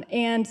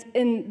 And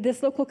in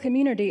this local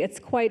community, it's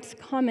quite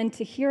common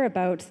to hear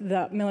about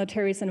the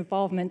military's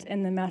involvement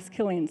in the mass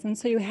killings. And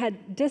so you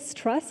had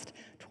distrust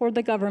toward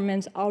the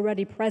government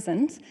already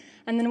present.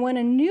 And then when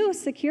a new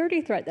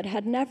security threat that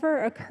had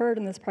never occurred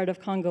in this part of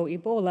Congo,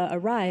 Ebola,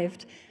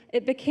 arrived,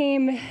 it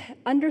became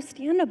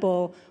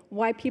understandable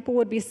why people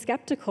would be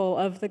skeptical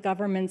of the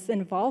government's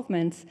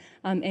involvement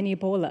in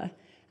Ebola.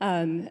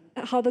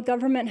 How the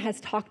government has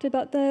talked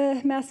about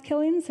the mass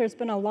killings, there's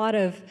been a lot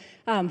of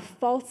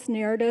false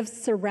narratives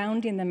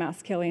surrounding the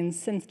mass killings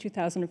since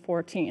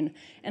 2014,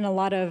 and a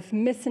lot of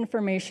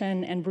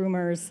misinformation and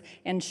rumors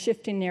and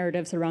shifting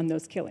narratives around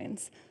those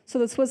killings. So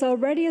this was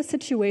already a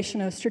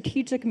situation of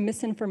strategic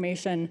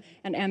misinformation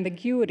and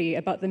ambiguity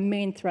about the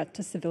main threat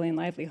to civilian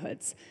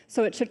livelihoods.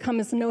 So it should come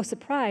as no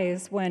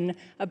surprise when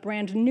a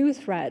brand new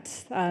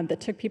threat that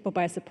took people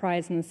by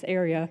surprise in this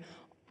area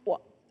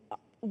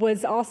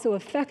was also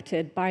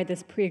affected by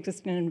this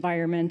pre-existing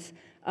environment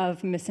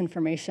of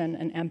misinformation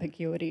and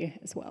ambiguity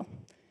as well.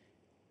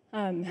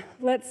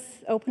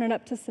 Let's open it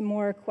up to some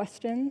more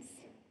questions.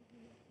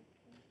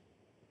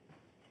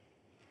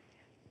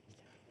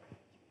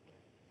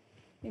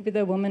 Maybe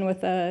the woman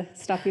with a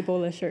Stop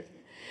Ebola shirt.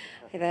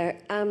 Hi there.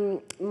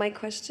 My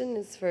question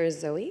is for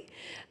Zoe.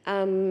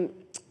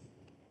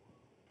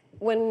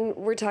 When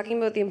we're talking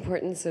about the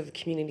importance of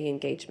community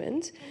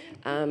engagement,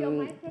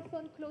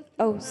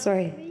 oh,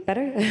 sorry,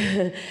 better?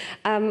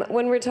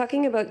 When we're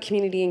talking about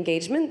community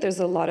engagement, there's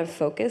a lot of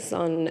focus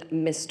on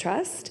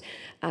mistrust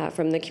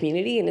from the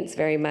community, and it's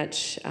very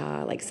much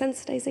like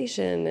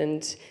sensitization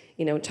and,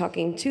 you know,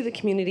 talking to the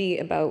community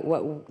about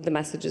what the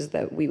messages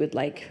that we would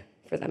like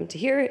for them to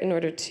hear in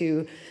order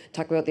to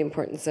talk about the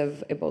importance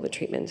of Ebola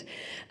treatment.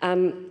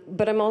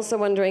 But I'm also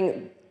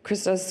wondering,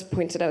 Christos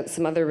pointed out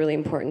some other really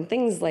important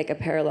things like a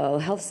parallel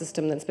health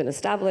system that's been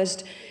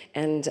established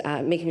and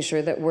making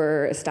sure that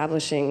we're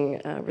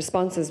establishing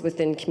responses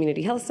within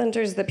community health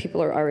centers that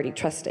people are already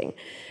trusting.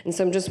 And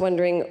so I'm just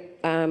wondering,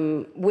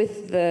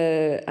 with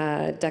the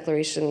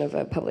declaration of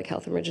a public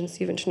health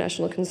emergency of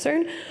international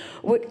concern,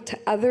 what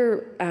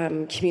other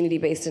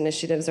community-based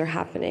initiatives are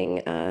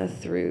happening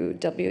through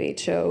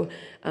WHO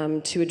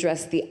to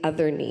address the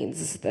other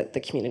needs that the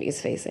community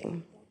is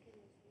facing?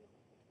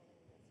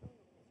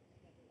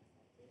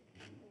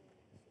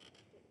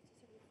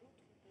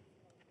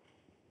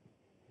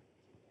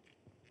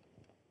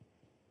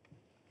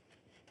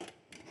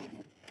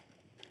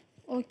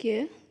 Ok,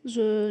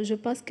 je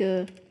pense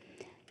que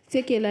ce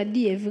qu'elle a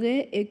dit est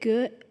vrai et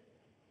que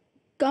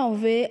quand on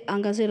veut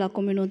engager la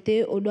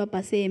communauté, on doit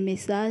passer un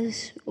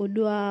message, on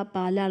doit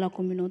parler à la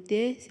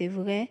communauté, c'est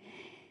vrai.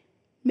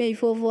 Mais il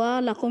faut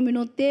voir la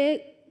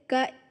communauté,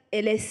 quand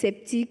elle est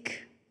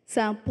sceptique, c'est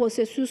un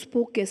processus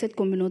pour que cette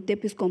communauté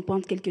puisse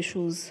comprendre quelque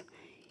chose.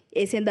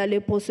 Et c'est dans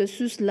le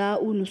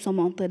processus-là où nous sommes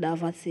en train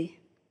d'avancer.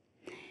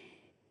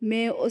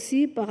 Mais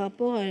aussi par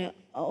rapport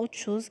à autre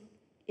chose,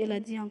 elle a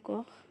dit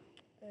encore.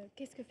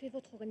 Qu'est-ce que fait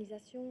votre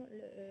organisation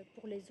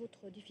pour les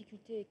autres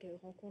difficultés que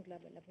rencontre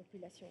la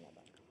population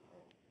là-bas?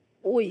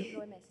 Oui. Il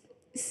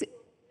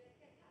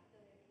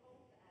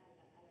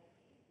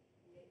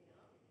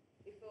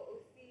faut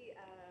aussi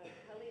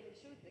parler des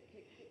choses que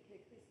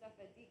Christophe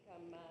a dit,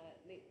 comme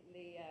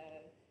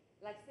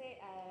l'accès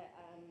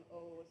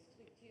aux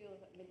structures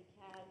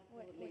médicales,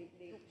 les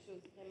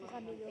choses vraiment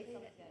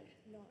essentielles.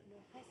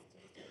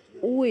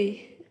 Oui,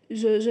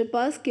 je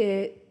pense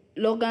que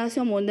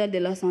l'Organisation mondiale de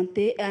la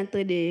santé est en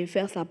train de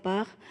faire sa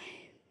part,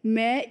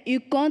 mais il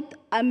compte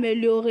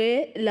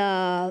améliorer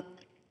la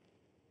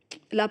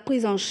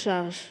prise en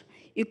charge.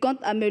 Il compte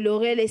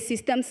améliorer les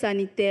systèmes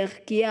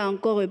sanitaires qui est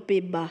encore un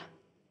peu bas.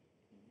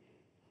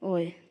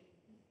 Oui.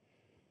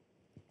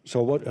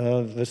 So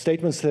the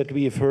statements that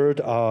we have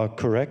heard are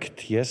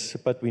correct, yes,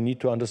 but we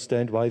need to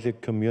understand why the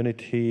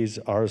communities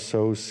are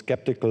so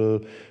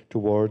skeptical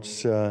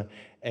towards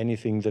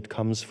anything that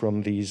comes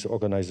from these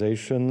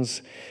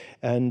organizations.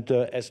 And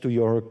as to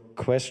your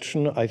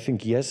question, I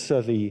think, yes,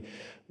 the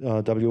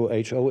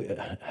WHO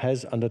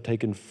has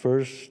undertaken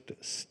first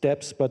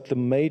steps, but the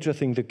major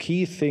thing, the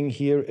key thing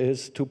here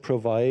is to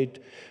provide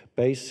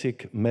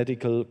basic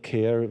medical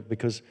care,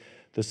 because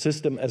the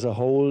system as a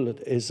whole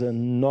is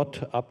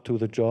not up to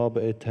the job.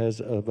 It has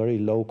a very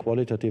low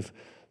qualitative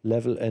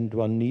level, and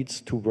one needs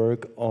to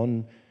work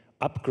on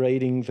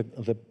upgrading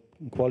the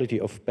quality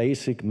of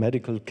basic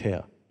medical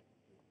care.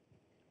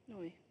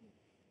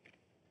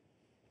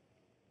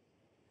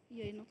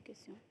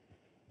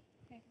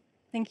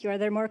 Thank you. Are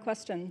there more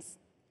questions?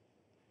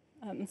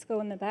 Let's go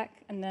in the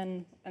back and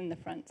then in the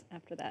front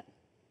after that.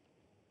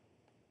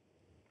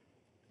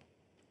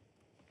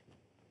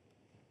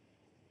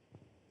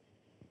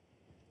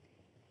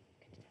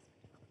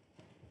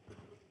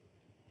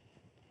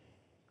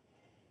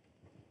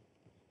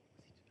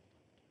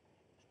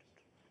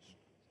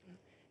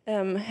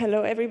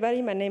 Hello,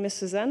 everybody. My name is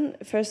Suzanne.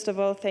 First of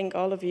all, thank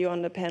all of you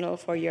on the panel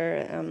for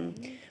your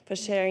for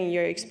sharing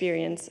your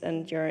experience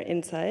and your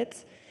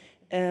insights.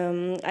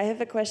 I have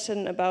a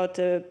question about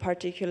the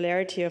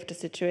particularity of the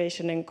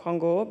situation in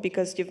Congo,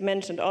 because you've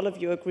mentioned, all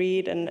of you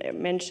agreed and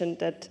mentioned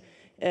that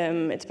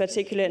it's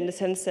particular in the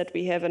sense that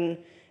we have an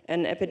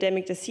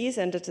epidemic disease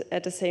and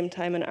at the same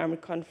time an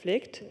armed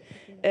conflict.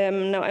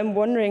 Now I'm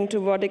wondering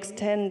to what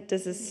extent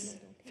this is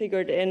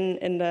figured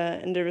in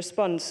the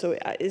response. So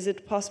is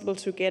it possible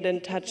to get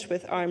in touch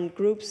with armed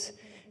groups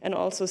and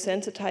also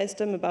sensitize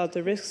them about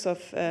the risks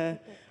of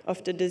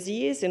the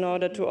disease in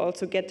order to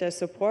also get their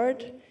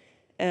support?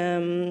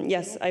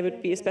 Yes, I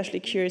would be especially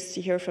curious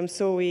to hear from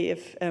Zoe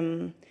if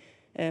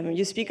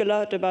you speak a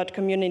lot about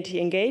community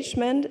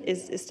engagement.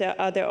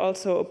 Are there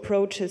also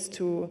approaches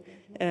to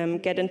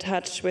get in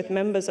touch with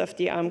members of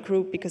the armed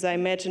group? Because I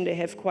imagine they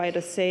have quite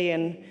a say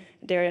and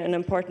they're an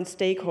important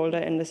stakeholder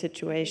in the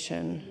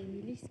situation.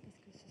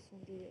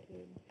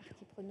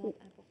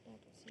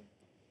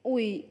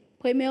 Oui,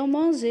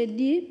 premièrement, j'ai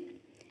dit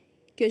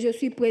que je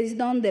suis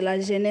présidente de la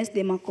jeunesse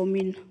de ma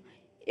commune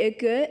et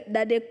que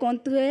dans des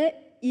contrées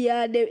il y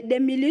a des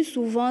milices,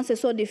 souvent, ce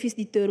sont des fils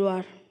du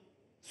terroir.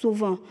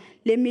 Souvent.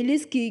 Les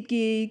milices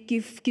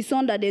qui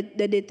sont dans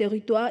des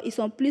territoires, ils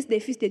sont plus des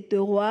fils du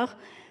terroir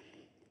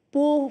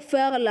pour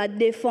faire la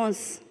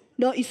défense.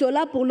 Donc, ils sont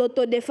là pour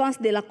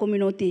l'autodéfense de la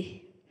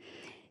communauté.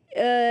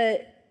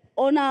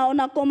 On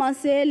a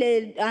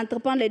commencé à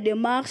entreprendre les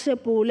démarches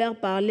pour leur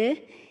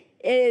parler.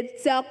 Et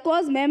c'est à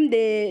cause même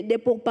de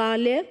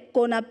pourparlers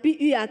qu'on a pu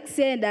eu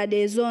accès dans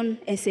des zones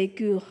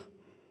insécures.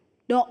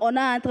 Donc, on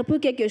a entrepris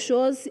quelque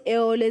chose et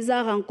on les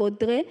a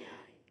rencontrés.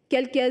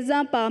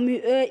 Quelques-uns parmi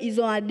eux,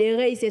 ils ont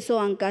adhéré, ils se sont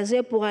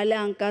engagés pour aller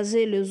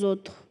engager les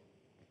autres.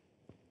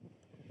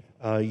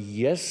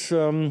 Yes,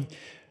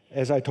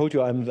 as I told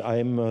you,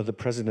 I'm the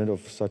president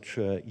of such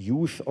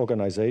youth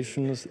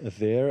organizations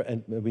there,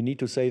 and we need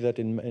to say that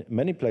in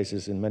many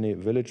places, in many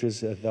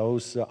villages,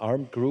 those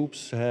armed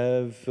groups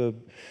have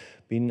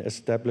been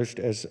established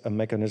as a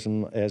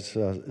mechanism as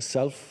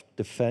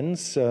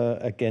self-defense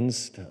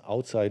against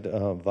outside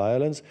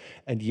violence.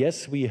 And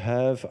yes, we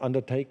have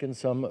undertaken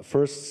some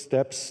first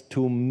steps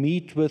to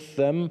meet with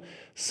them.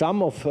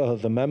 Some of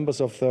the members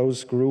of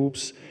those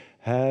groups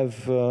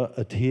have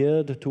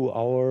adhered to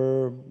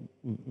our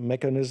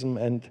mechanism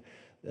and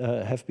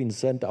have been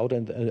sent out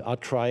and are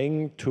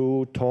trying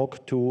to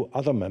talk to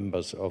other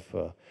members of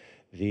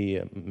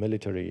the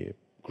military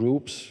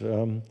groups.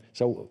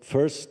 So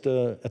first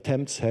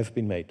attempts have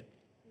been made.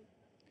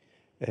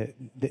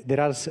 There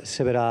are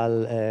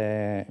several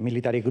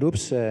military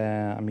groups,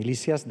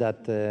 militias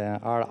that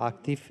are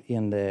active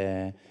in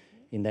the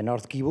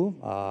North Kivu,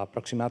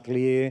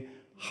 approximately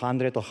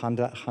 100 or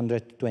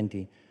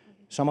 120.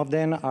 Some of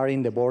them are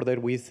in the border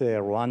with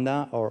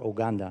Rwanda or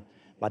Uganda,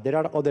 but there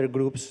are other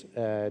groups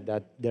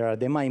that there are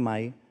the Mai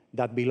Mai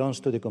that belongs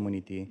to the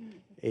community.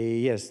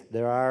 Yes,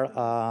 there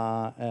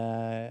are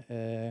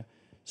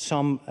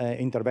some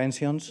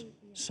interventions,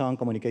 some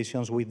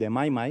communications with the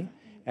Mai Mai,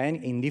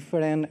 and in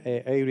different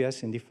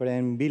areas, in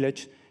different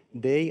villages,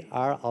 they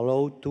are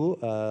allowed to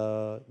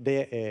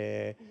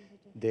the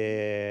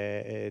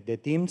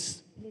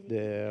teams,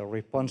 the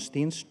response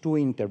teams, to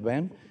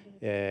intervene,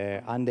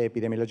 and the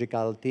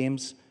epidemiological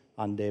teams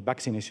and the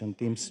vaccination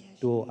teams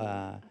to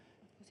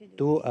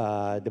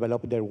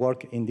develop their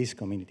work in these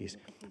communities.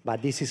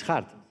 But this is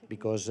hard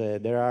because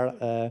there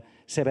are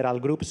several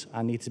groups,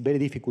 and it's very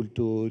difficult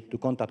to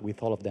contact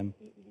with all of them.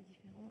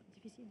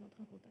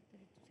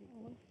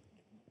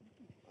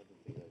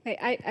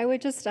 I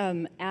would just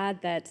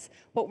add that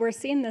what we're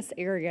seeing in this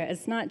area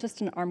is not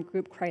just an armed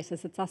group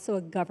crisis, it's also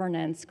a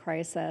governance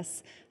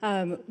crisis.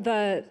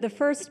 The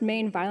first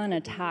main violent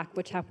attack,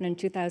 which happened in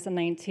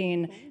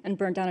 2019 and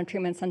burned down a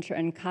treatment center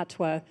in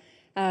Katwa,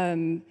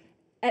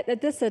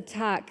 at this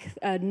attack,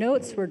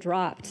 notes were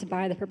dropped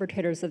by the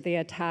perpetrators of the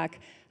attack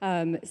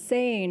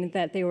saying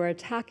that they were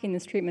attacking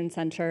this treatment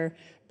center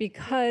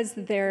because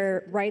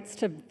their rights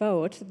to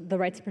vote, the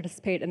rights to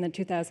participate in the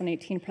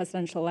 2018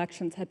 presidential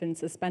elections, had been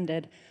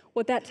suspended.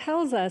 What that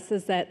tells us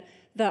is that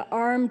the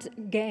armed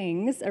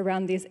gangs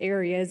around these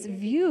areas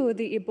view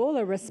the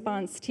Ebola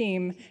response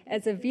team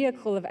as a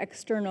vehicle of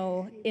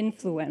external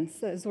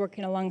influence, as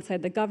working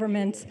alongside the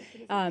government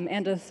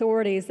and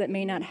authorities that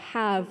may not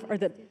have, or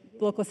that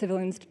local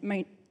civilians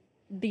might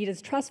be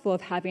distrustful of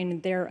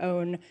having their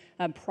own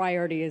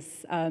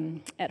priorities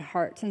at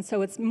heart. And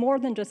so it's more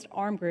than just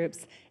armed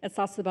groups, it's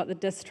also about the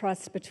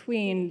distrust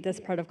between this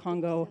part of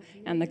Congo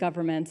and the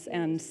government's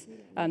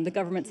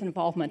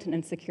involvement in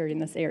insecurity in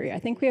this area. I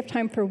think we have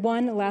time for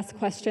one last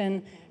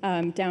question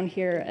down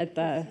here at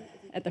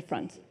the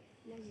front.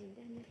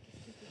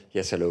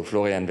 Yes, hello,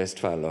 Florian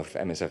Westphal of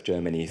MSF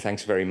Germany.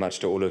 Thanks very much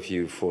to all of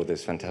you for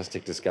this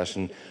fantastic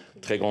discussion.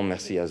 Très grand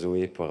merci à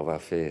Zoé pour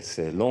avoir fait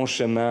ce long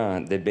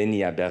chemin de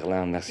Beni à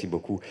Berlin. Merci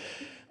beaucoup.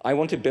 I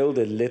want to build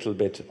a little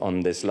bit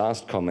on this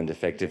last comment,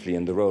 effectively,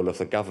 and the role of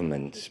the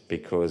government,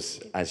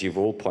 because, as you've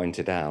all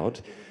pointed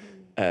out,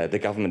 the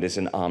government is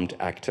an armed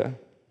actor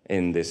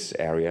in this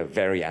area,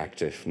 very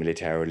active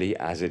militarily,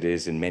 as it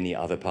is in many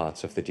other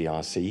parts of the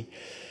DRC.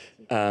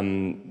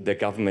 The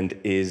government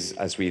is,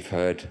 as we've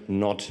heard,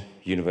 not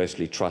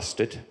universally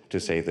trusted, to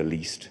say the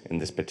least, in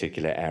this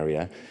particular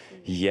area.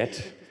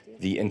 Yet,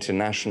 the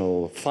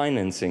international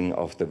financing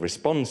of the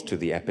response to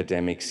the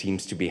epidemic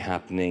seems to be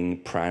happening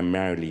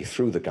primarily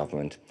through the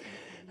government.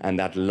 And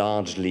that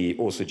largely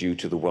also due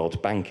to the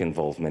World Bank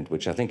involvement,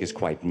 which I think is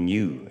quite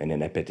new in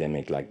an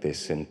epidemic like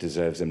this and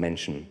deserves a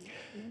mention.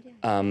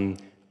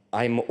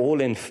 I'm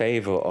all in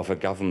favor of a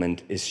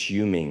government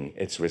assuming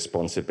its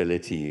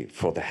responsibility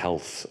for the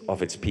health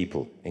of its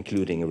people,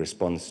 including a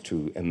response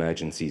to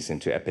emergencies and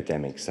to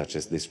epidemics such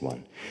as this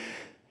one.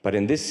 But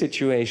in this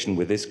situation,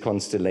 with this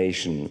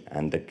constellation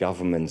and the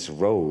government's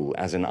role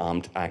as an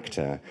armed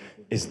actor,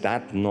 is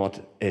that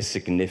not a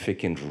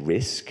significant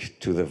risk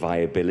to the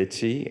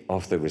viability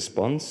of the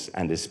response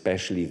and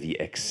especially the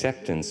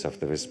acceptance of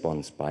the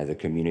response by the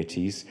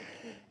communities?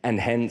 And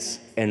hence,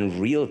 in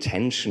real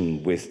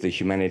tension with the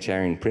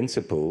humanitarian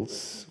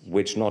principles,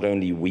 which not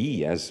only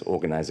we as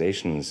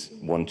organizations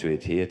want to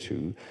adhere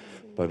to,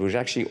 but which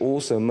actually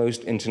also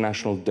most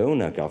international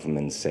donor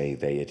governments say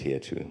they adhere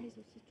to.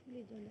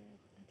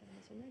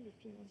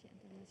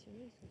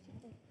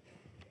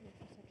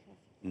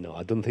 No,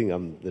 I don't think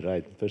I'm the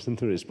right person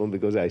to respond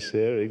because I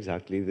share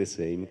exactly the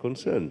same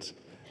concerns.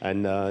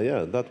 And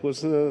yeah, that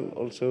was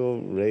also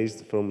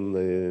raised from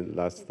the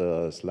last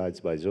slides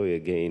by Zoe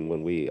again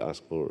when we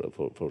asked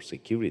for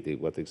security.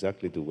 What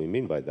exactly do we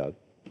mean by that?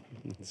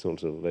 It's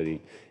also very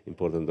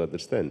important to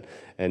understand.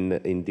 And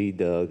indeed,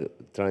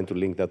 trying to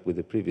link that with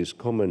the previous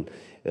comment,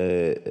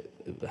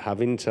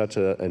 having such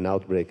an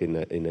outbreak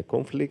in a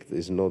conflict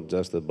is not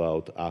just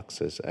about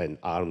access and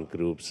armed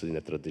groups in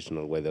a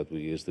traditional way that we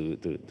used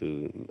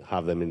to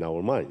have them in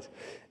our minds.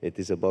 It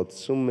is about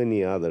so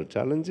many other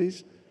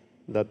challenges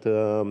that,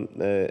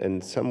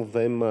 and some of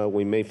them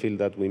we may feel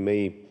that we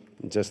may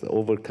just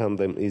overcome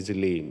them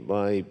easily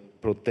by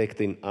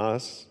protecting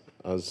us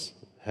as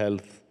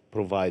health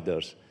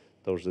providers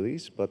towards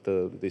this, but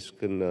this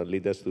can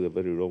lead us to a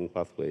very wrong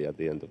pathway at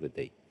the end of the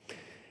day.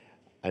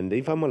 And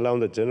if I'm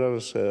allowed a general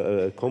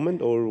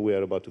comment, or we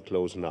are about to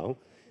close now,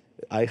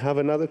 I have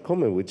another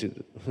comment, which is,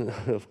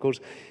 of course,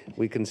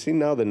 we can see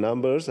now the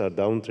numbers are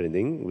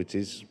downtrending, which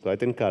is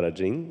quite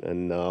encouraging,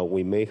 and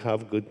we may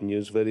have good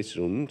news very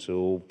soon.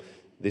 So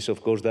this,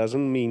 of course,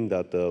 doesn't mean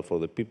that for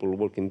the people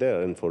working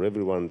there and for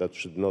everyone that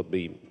should not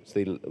be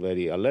still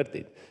very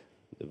alerted.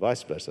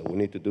 Vice versa. We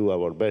need to do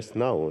our best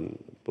now and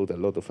put a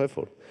lot of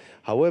effort.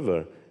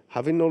 However,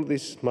 having all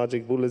these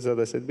magic bullets that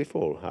I said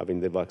before, having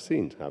the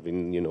vaccines,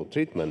 having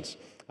treatments,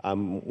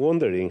 I'm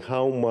wondering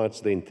how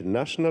much the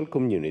international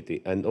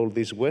community and all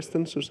these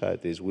Western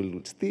societies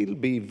will still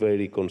be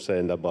very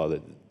concerned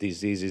about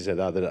diseases and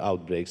other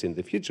outbreaks in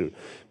the future.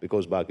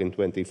 Because back in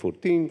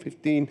 2014,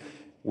 15,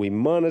 we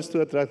managed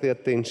to attract the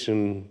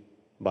attention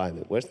by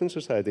the Western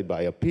society,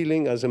 by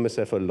appealing as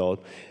MSF a lot,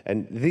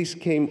 and this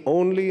came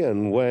only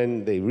and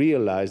when they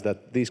realized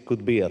that this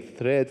could be a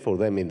threat for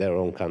them in their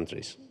own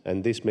countries,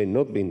 and this may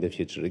not be in the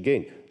future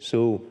again.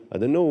 So I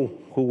don't know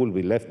who will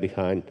be left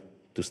behind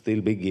to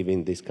still be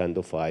giving these kind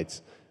of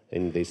fights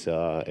in these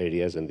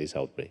areas and these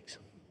outbreaks.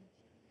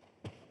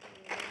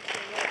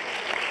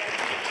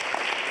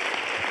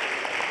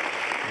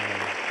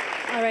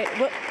 All right,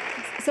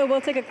 so we'll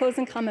take a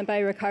closing comment by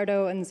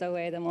Ricardo and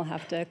Zoe, then we'll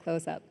have to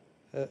close up.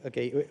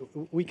 Okay,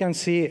 we can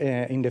see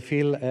in the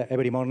field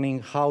every morning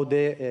how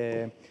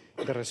the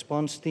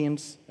response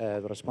teams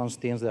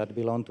that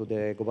belong to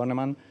the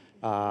government,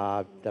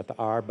 that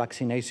are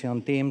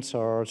vaccination teams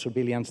or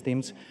surveillance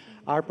teams,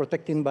 are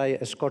protected by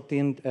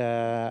escorting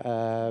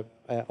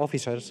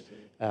officers,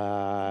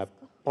 the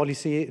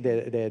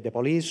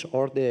police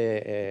or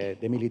the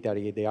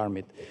military, the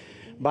army.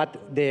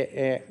 But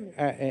the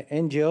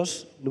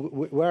NGOs,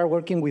 we are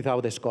working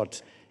without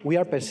escorts. We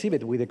are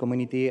perceived with the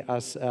community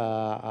as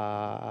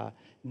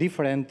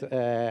different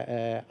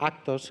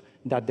actors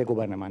than the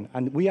government,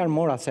 and we are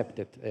more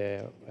accepted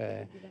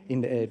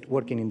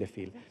working in the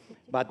field.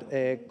 But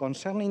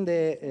concerning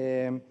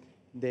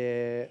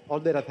all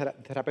the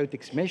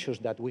therapeutics measures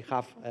that we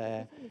have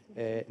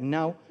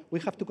now, we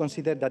have to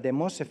consider that the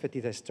most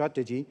effective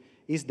strategy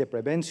is the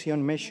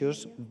prevention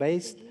measures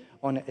based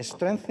on a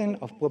strengthening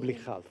of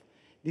public health.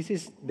 This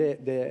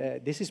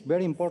is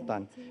very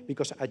important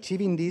because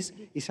achieving this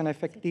is an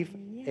effective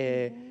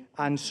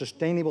and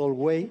sustainable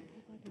way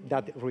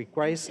that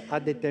requires a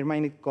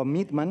determined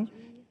commitment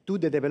to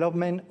the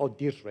development of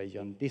this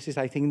region. This is,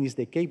 I think, is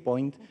the key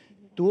point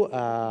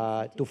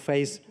to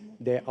face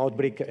the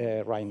outbreak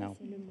right now.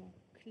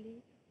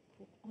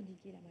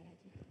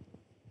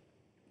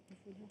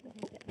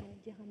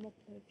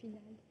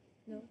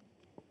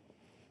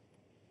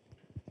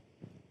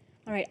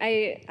 All right,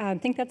 I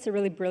think that's a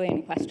really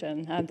brilliant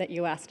question that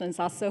you asked, and it's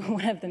also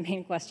one of the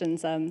main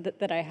questions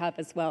that I have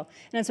as well.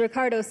 And as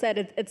Ricardo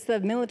said, it's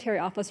the military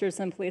officers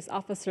and police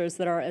officers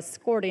that are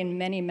escorting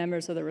many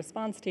members of the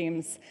response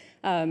teams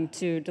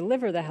to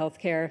deliver the health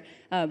care,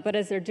 but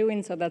as they're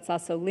doing so, that's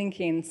also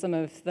linking some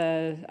of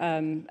the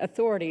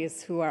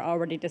authorities who are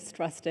already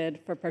distrusted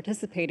for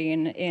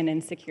participating in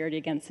insecurity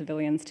against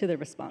civilians to the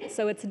response.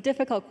 So it's a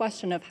difficult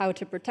question of how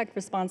to protect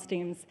response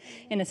teams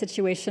in a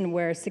situation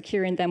where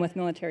securing them with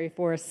military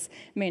force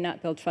may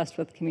not build trust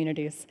with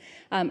communities.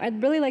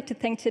 I'd really like to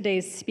thank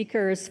today's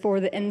speakers for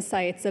the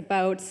insights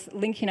about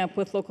linking up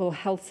with local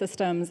health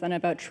systems and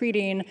about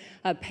treating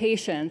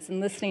patients and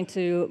listening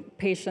to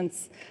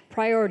patients'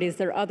 priorities,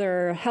 their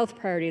other health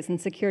priorities and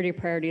security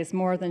priorities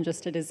more than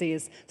just a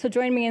disease. So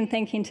join me in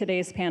thanking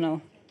today's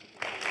panel.